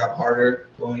fucking job harder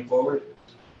going forward.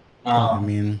 I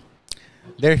mean,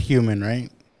 they're human, right?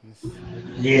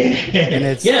 Yeah. And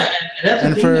it's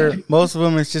and for most of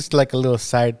them, it's just like a little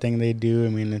side thing they do. I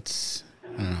mean, it's,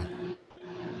 I don't know.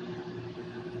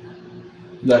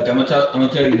 Look, I'm gonna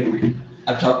tell you.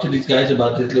 I've talked to these guys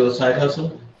about this little side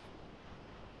hustle.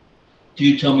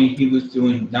 Dude told me he was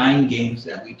doing 9 games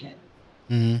that weekend.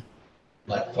 Mm-hmm.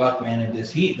 Like, fuck, man, in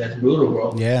this heat, that's brutal,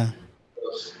 bro. Yeah.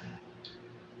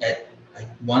 I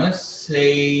want to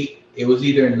say it was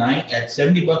either at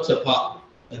 $70 a pop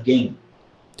a game.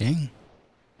 Dang.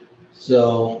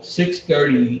 So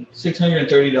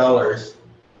 $630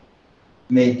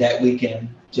 made that weekend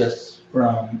just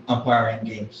from umpiring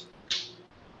games.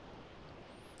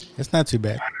 It's not too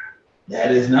bad.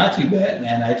 That is not too bad,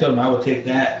 man. I told him I would take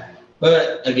that.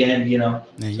 But again, you know,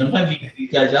 sometimes you get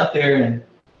these guys out there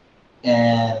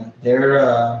and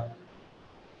they're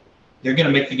gonna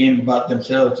make the game about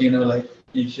themselves, you know, like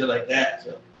and shit like that.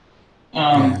 So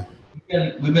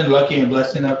we've been lucky and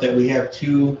blessed enough that we have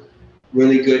 2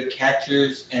 really good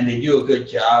catchers, and they do a good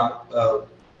job of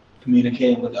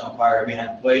communicating with the umpire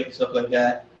behind the plate and stuff like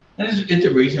that. And it's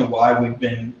a reason why we've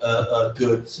been a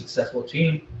good, successful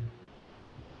team.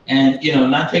 And, you know,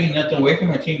 not taking nothing away from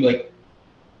our team, like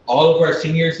all of our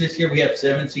seniors this year, we have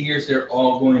 7 seniors. They're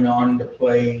all going on to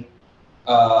play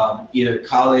either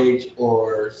college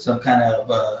or some kind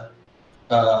of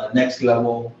next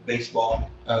level baseball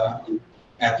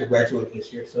after graduating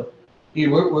this year. So yeah,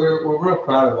 we're real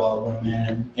proud of all of them,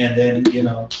 man. And then, you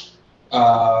know,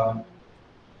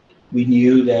 we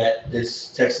knew that this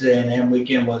Texas A&M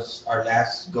weekend was our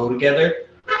last go together,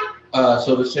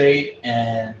 so to say,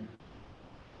 and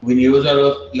we knew it was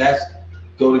our last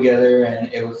go together,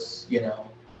 and it was, you know,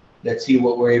 let's see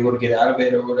what we're able to get out of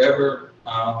it or whatever.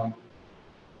 I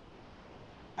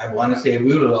want to say if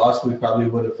we would have lost, we probably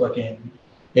would have fucking,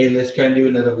 hey, let's try and do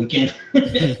another weekend.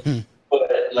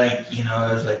 But, like, you know,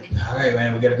 I was like, all right,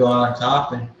 man, we got to go on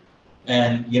top.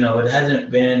 And, you know, it hasn't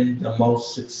been the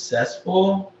most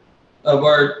successful of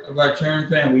our terms,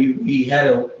 man. We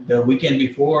had the weekend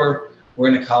before, we're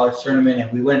in a college tournament,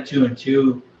 and we went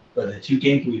 2-2, but the 2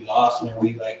 games we lost, man,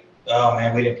 we like, oh,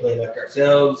 man, we didn't play like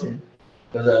ourselves, and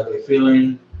it was an ugly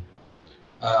feeling.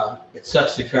 It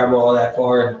sucks to travel all that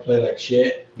far and play like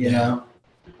shit, you know.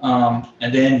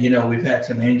 And then, you know, we've had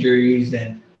some injuries,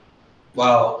 and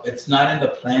while it's not in the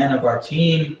plan of our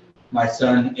team, my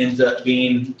son ends up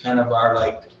being kind of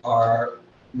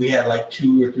we had like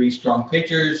 2 or 3 strong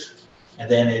pitchers,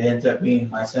 and then it ends up being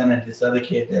my son and this other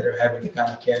kid that are having to kind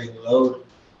of carry the load.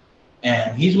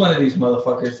 And he's one of these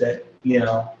motherfuckers that, you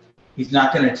know, he's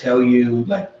not going to tell you,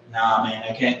 like, nah, man,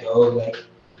 I can't go. Like,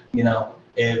 you know,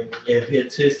 if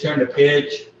it's his turn to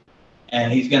pitch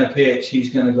and he's going to pitch, he's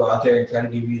going to go out there and try to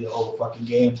give you the whole fucking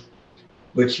game,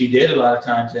 which he did a lot of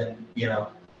times. And, you know,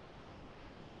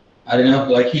 I don't know,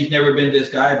 like, he's never been this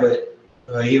guy, but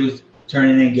he was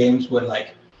turning in games with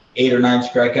like 8 or 9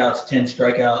 strikeouts, 10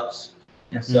 strikeouts,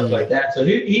 and stuff like that. So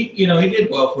he you know, he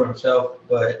did well for himself,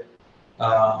 but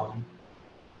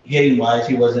hitting wise,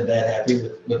 he wasn't that happy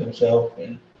with himself.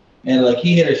 And like,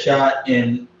 he hit a shot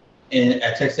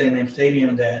at Texas A&M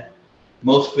Stadium that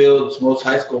most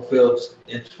high school fields,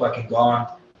 it's fucking gone.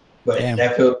 But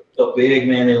that field was so big,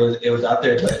 man, it was out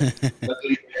there. But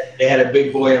luckily, they had a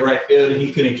big boy in right field, and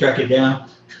he couldn't track it down.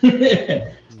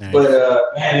 Nice.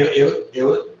 But man, it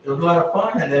was a lot of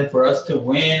fun. And then for us to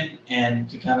win and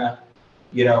to kind of,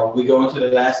 you know, we go into the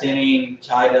last inning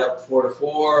tied up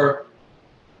 4-4,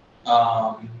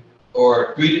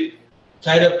 or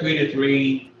tied up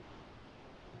 3-3.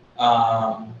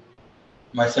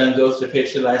 My son goes to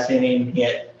pitch the last inning. He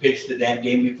had pitched the damn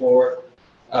game before.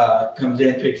 Comes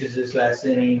in, pitches this last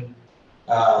inning.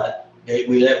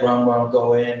 We let Ron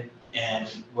go in, and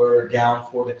we're down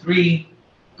 4-3,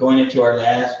 going into our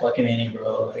last fucking inning,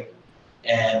 bro. Like,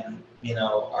 and you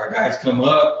know, our guys come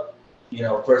up. You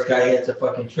know, first guy hits a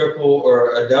fucking triple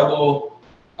or a double.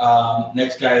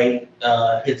 Next guy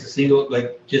hits a single,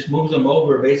 like, just moves them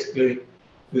over. Basically,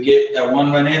 we get that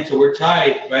 1 run in, so we're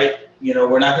tied, right? You know,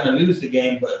 we're not going to lose the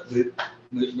game, but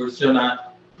we're still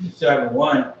haven't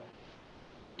won.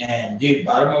 And dude,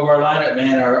 bottom of our lineup,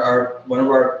 man, one of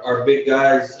our big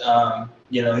guys,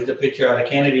 he's a pitcher out of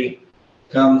Kennedy,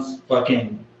 comes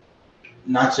fucking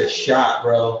knocks a shot,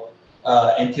 bro,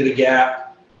 into the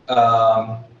gap.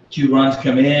 2 runs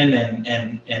come in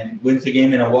and wins the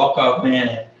game in a walk-off,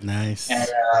 man. Nice. And,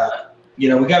 we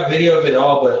got video of it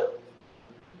all, but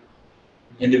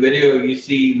in the video you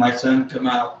see my son come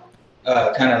out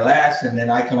kind of last, and then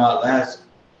I come out last.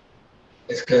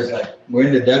 It's because, like, we're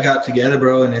in the dugout together,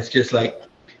 bro, and it's just like,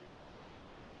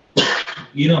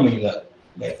 you know me, look.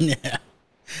 Like, yeah.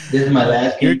 This is my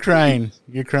last game.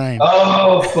 You're crying.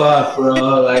 Oh, fuck,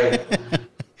 bro. Like,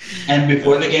 and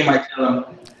before the game, I tell him,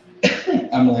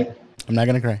 I'm like, I'm not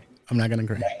going to cry.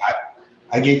 Like,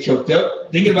 I get choked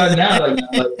up thinking about it now.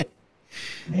 Like,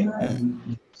 hey,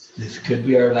 man, this could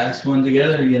be our last one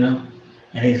together, And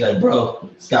he's like, bro,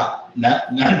 stop.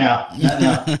 Not now. Not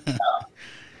now.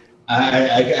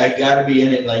 I gotta be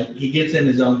in it. Like, he gets in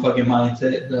his own fucking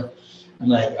mindset. So I'm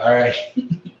like, all right.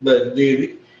 But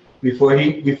dude, before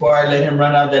I let him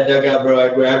run out that dugout, bro, I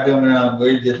grabbed him and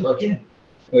we're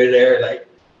there. Like,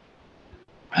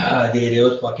 dude, it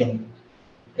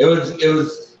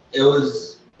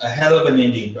was a hell of an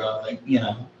ending, bro. Like,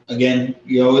 again,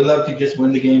 we love to just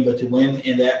win the game, but to win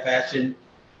in that fashion,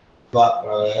 fuck,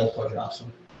 bro, that was fucking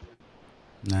awesome.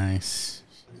 Nice,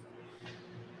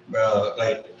 bro.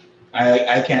 Like,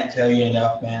 I can't tell you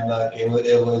enough, man. Like, it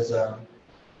was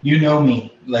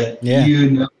me. Like, yeah.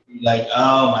 Me. Like,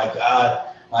 oh my God,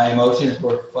 my emotions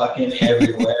were fucking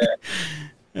everywhere.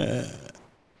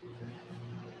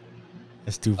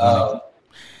 That's too funny.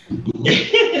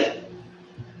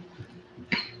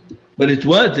 But it's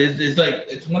one of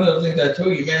those things I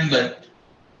told you, man. Like,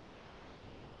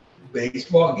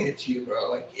 baseball gets you, bro.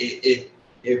 Like, it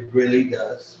really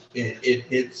does. It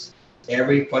hits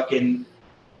every fucking.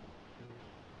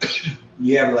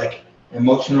 You have, like,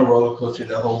 emotional roller coaster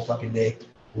the whole fucking day.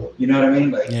 You know what I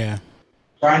mean? Like, yeah.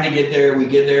 Trying to get there, we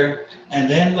get there, and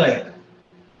then, like,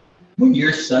 when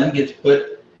your son gets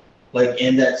put, like,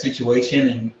 in that situation,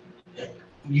 and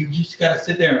you just gotta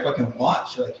sit there and fucking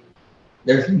watch. Like,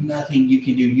 there's nothing you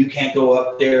can do. You can't go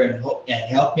up there and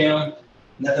help him.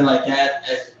 Nothing like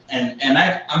that. And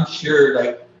I'm sure,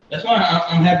 like, that's why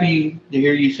I'm happy to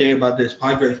hear you say about this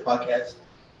Padres podcast,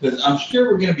 because I'm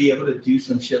sure we're going to be able to do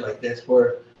some shit like this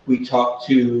where we talk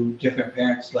to different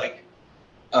parents, like,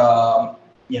 and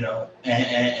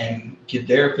get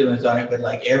their feelings on it. But,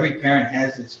 like, every parent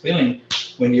has this feeling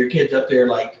when your kid's up there,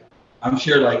 like, I'm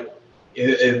sure, like,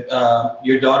 if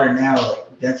your daughter now,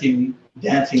 like, dancing,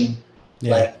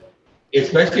 yeah. Like,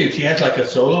 especially if she has, like, a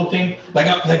solo thing,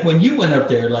 like when you went up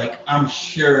there, like, I'm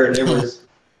sure there was,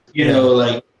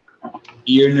 like,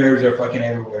 your nerves are fucking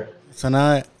everywhere. So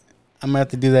now I'm gonna have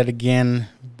to do that again,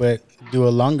 but do a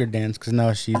longer dance because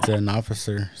now she's an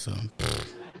officer. So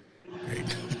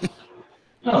great.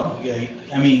 Oh yeah,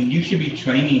 I mean, you should be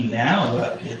training now.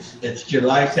 Look, it's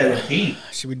July 17th.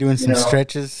 Should be doing some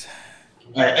stretches.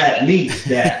 At least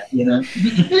that,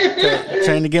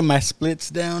 Trying to get my splits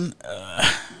down.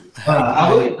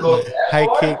 High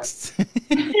kicks.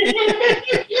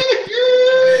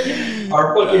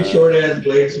 Our fucking short ass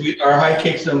blades, our high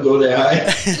kicks don't go that high.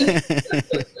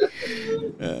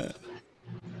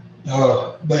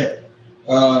 But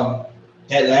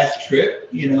that last trip,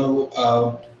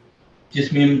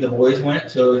 just me and the boys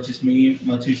went, so it's just me and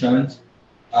my 2 sons.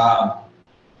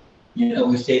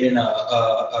 We stayed in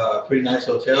a pretty nice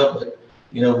hotel, but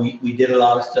we did a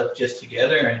lot of stuff just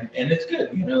together, and it's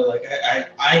good. Like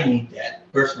I need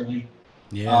that personally.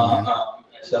 Yeah. And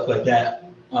stuff like that.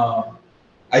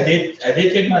 I did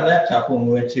take my laptop when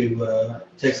we went to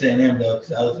Texas A&M though,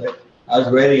 because I was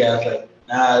ready. I was like,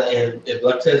 nah, if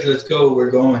Luck says let's go,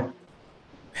 we're going.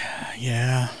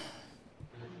 Yeah.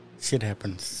 Shit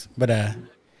happens, but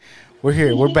we're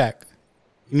here. We're back.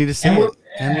 You need to say it,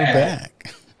 and we're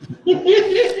back.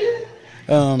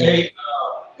 Hey,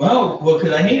 well,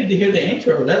 because I needed to hear the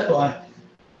intro. That's why.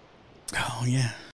 Oh yeah.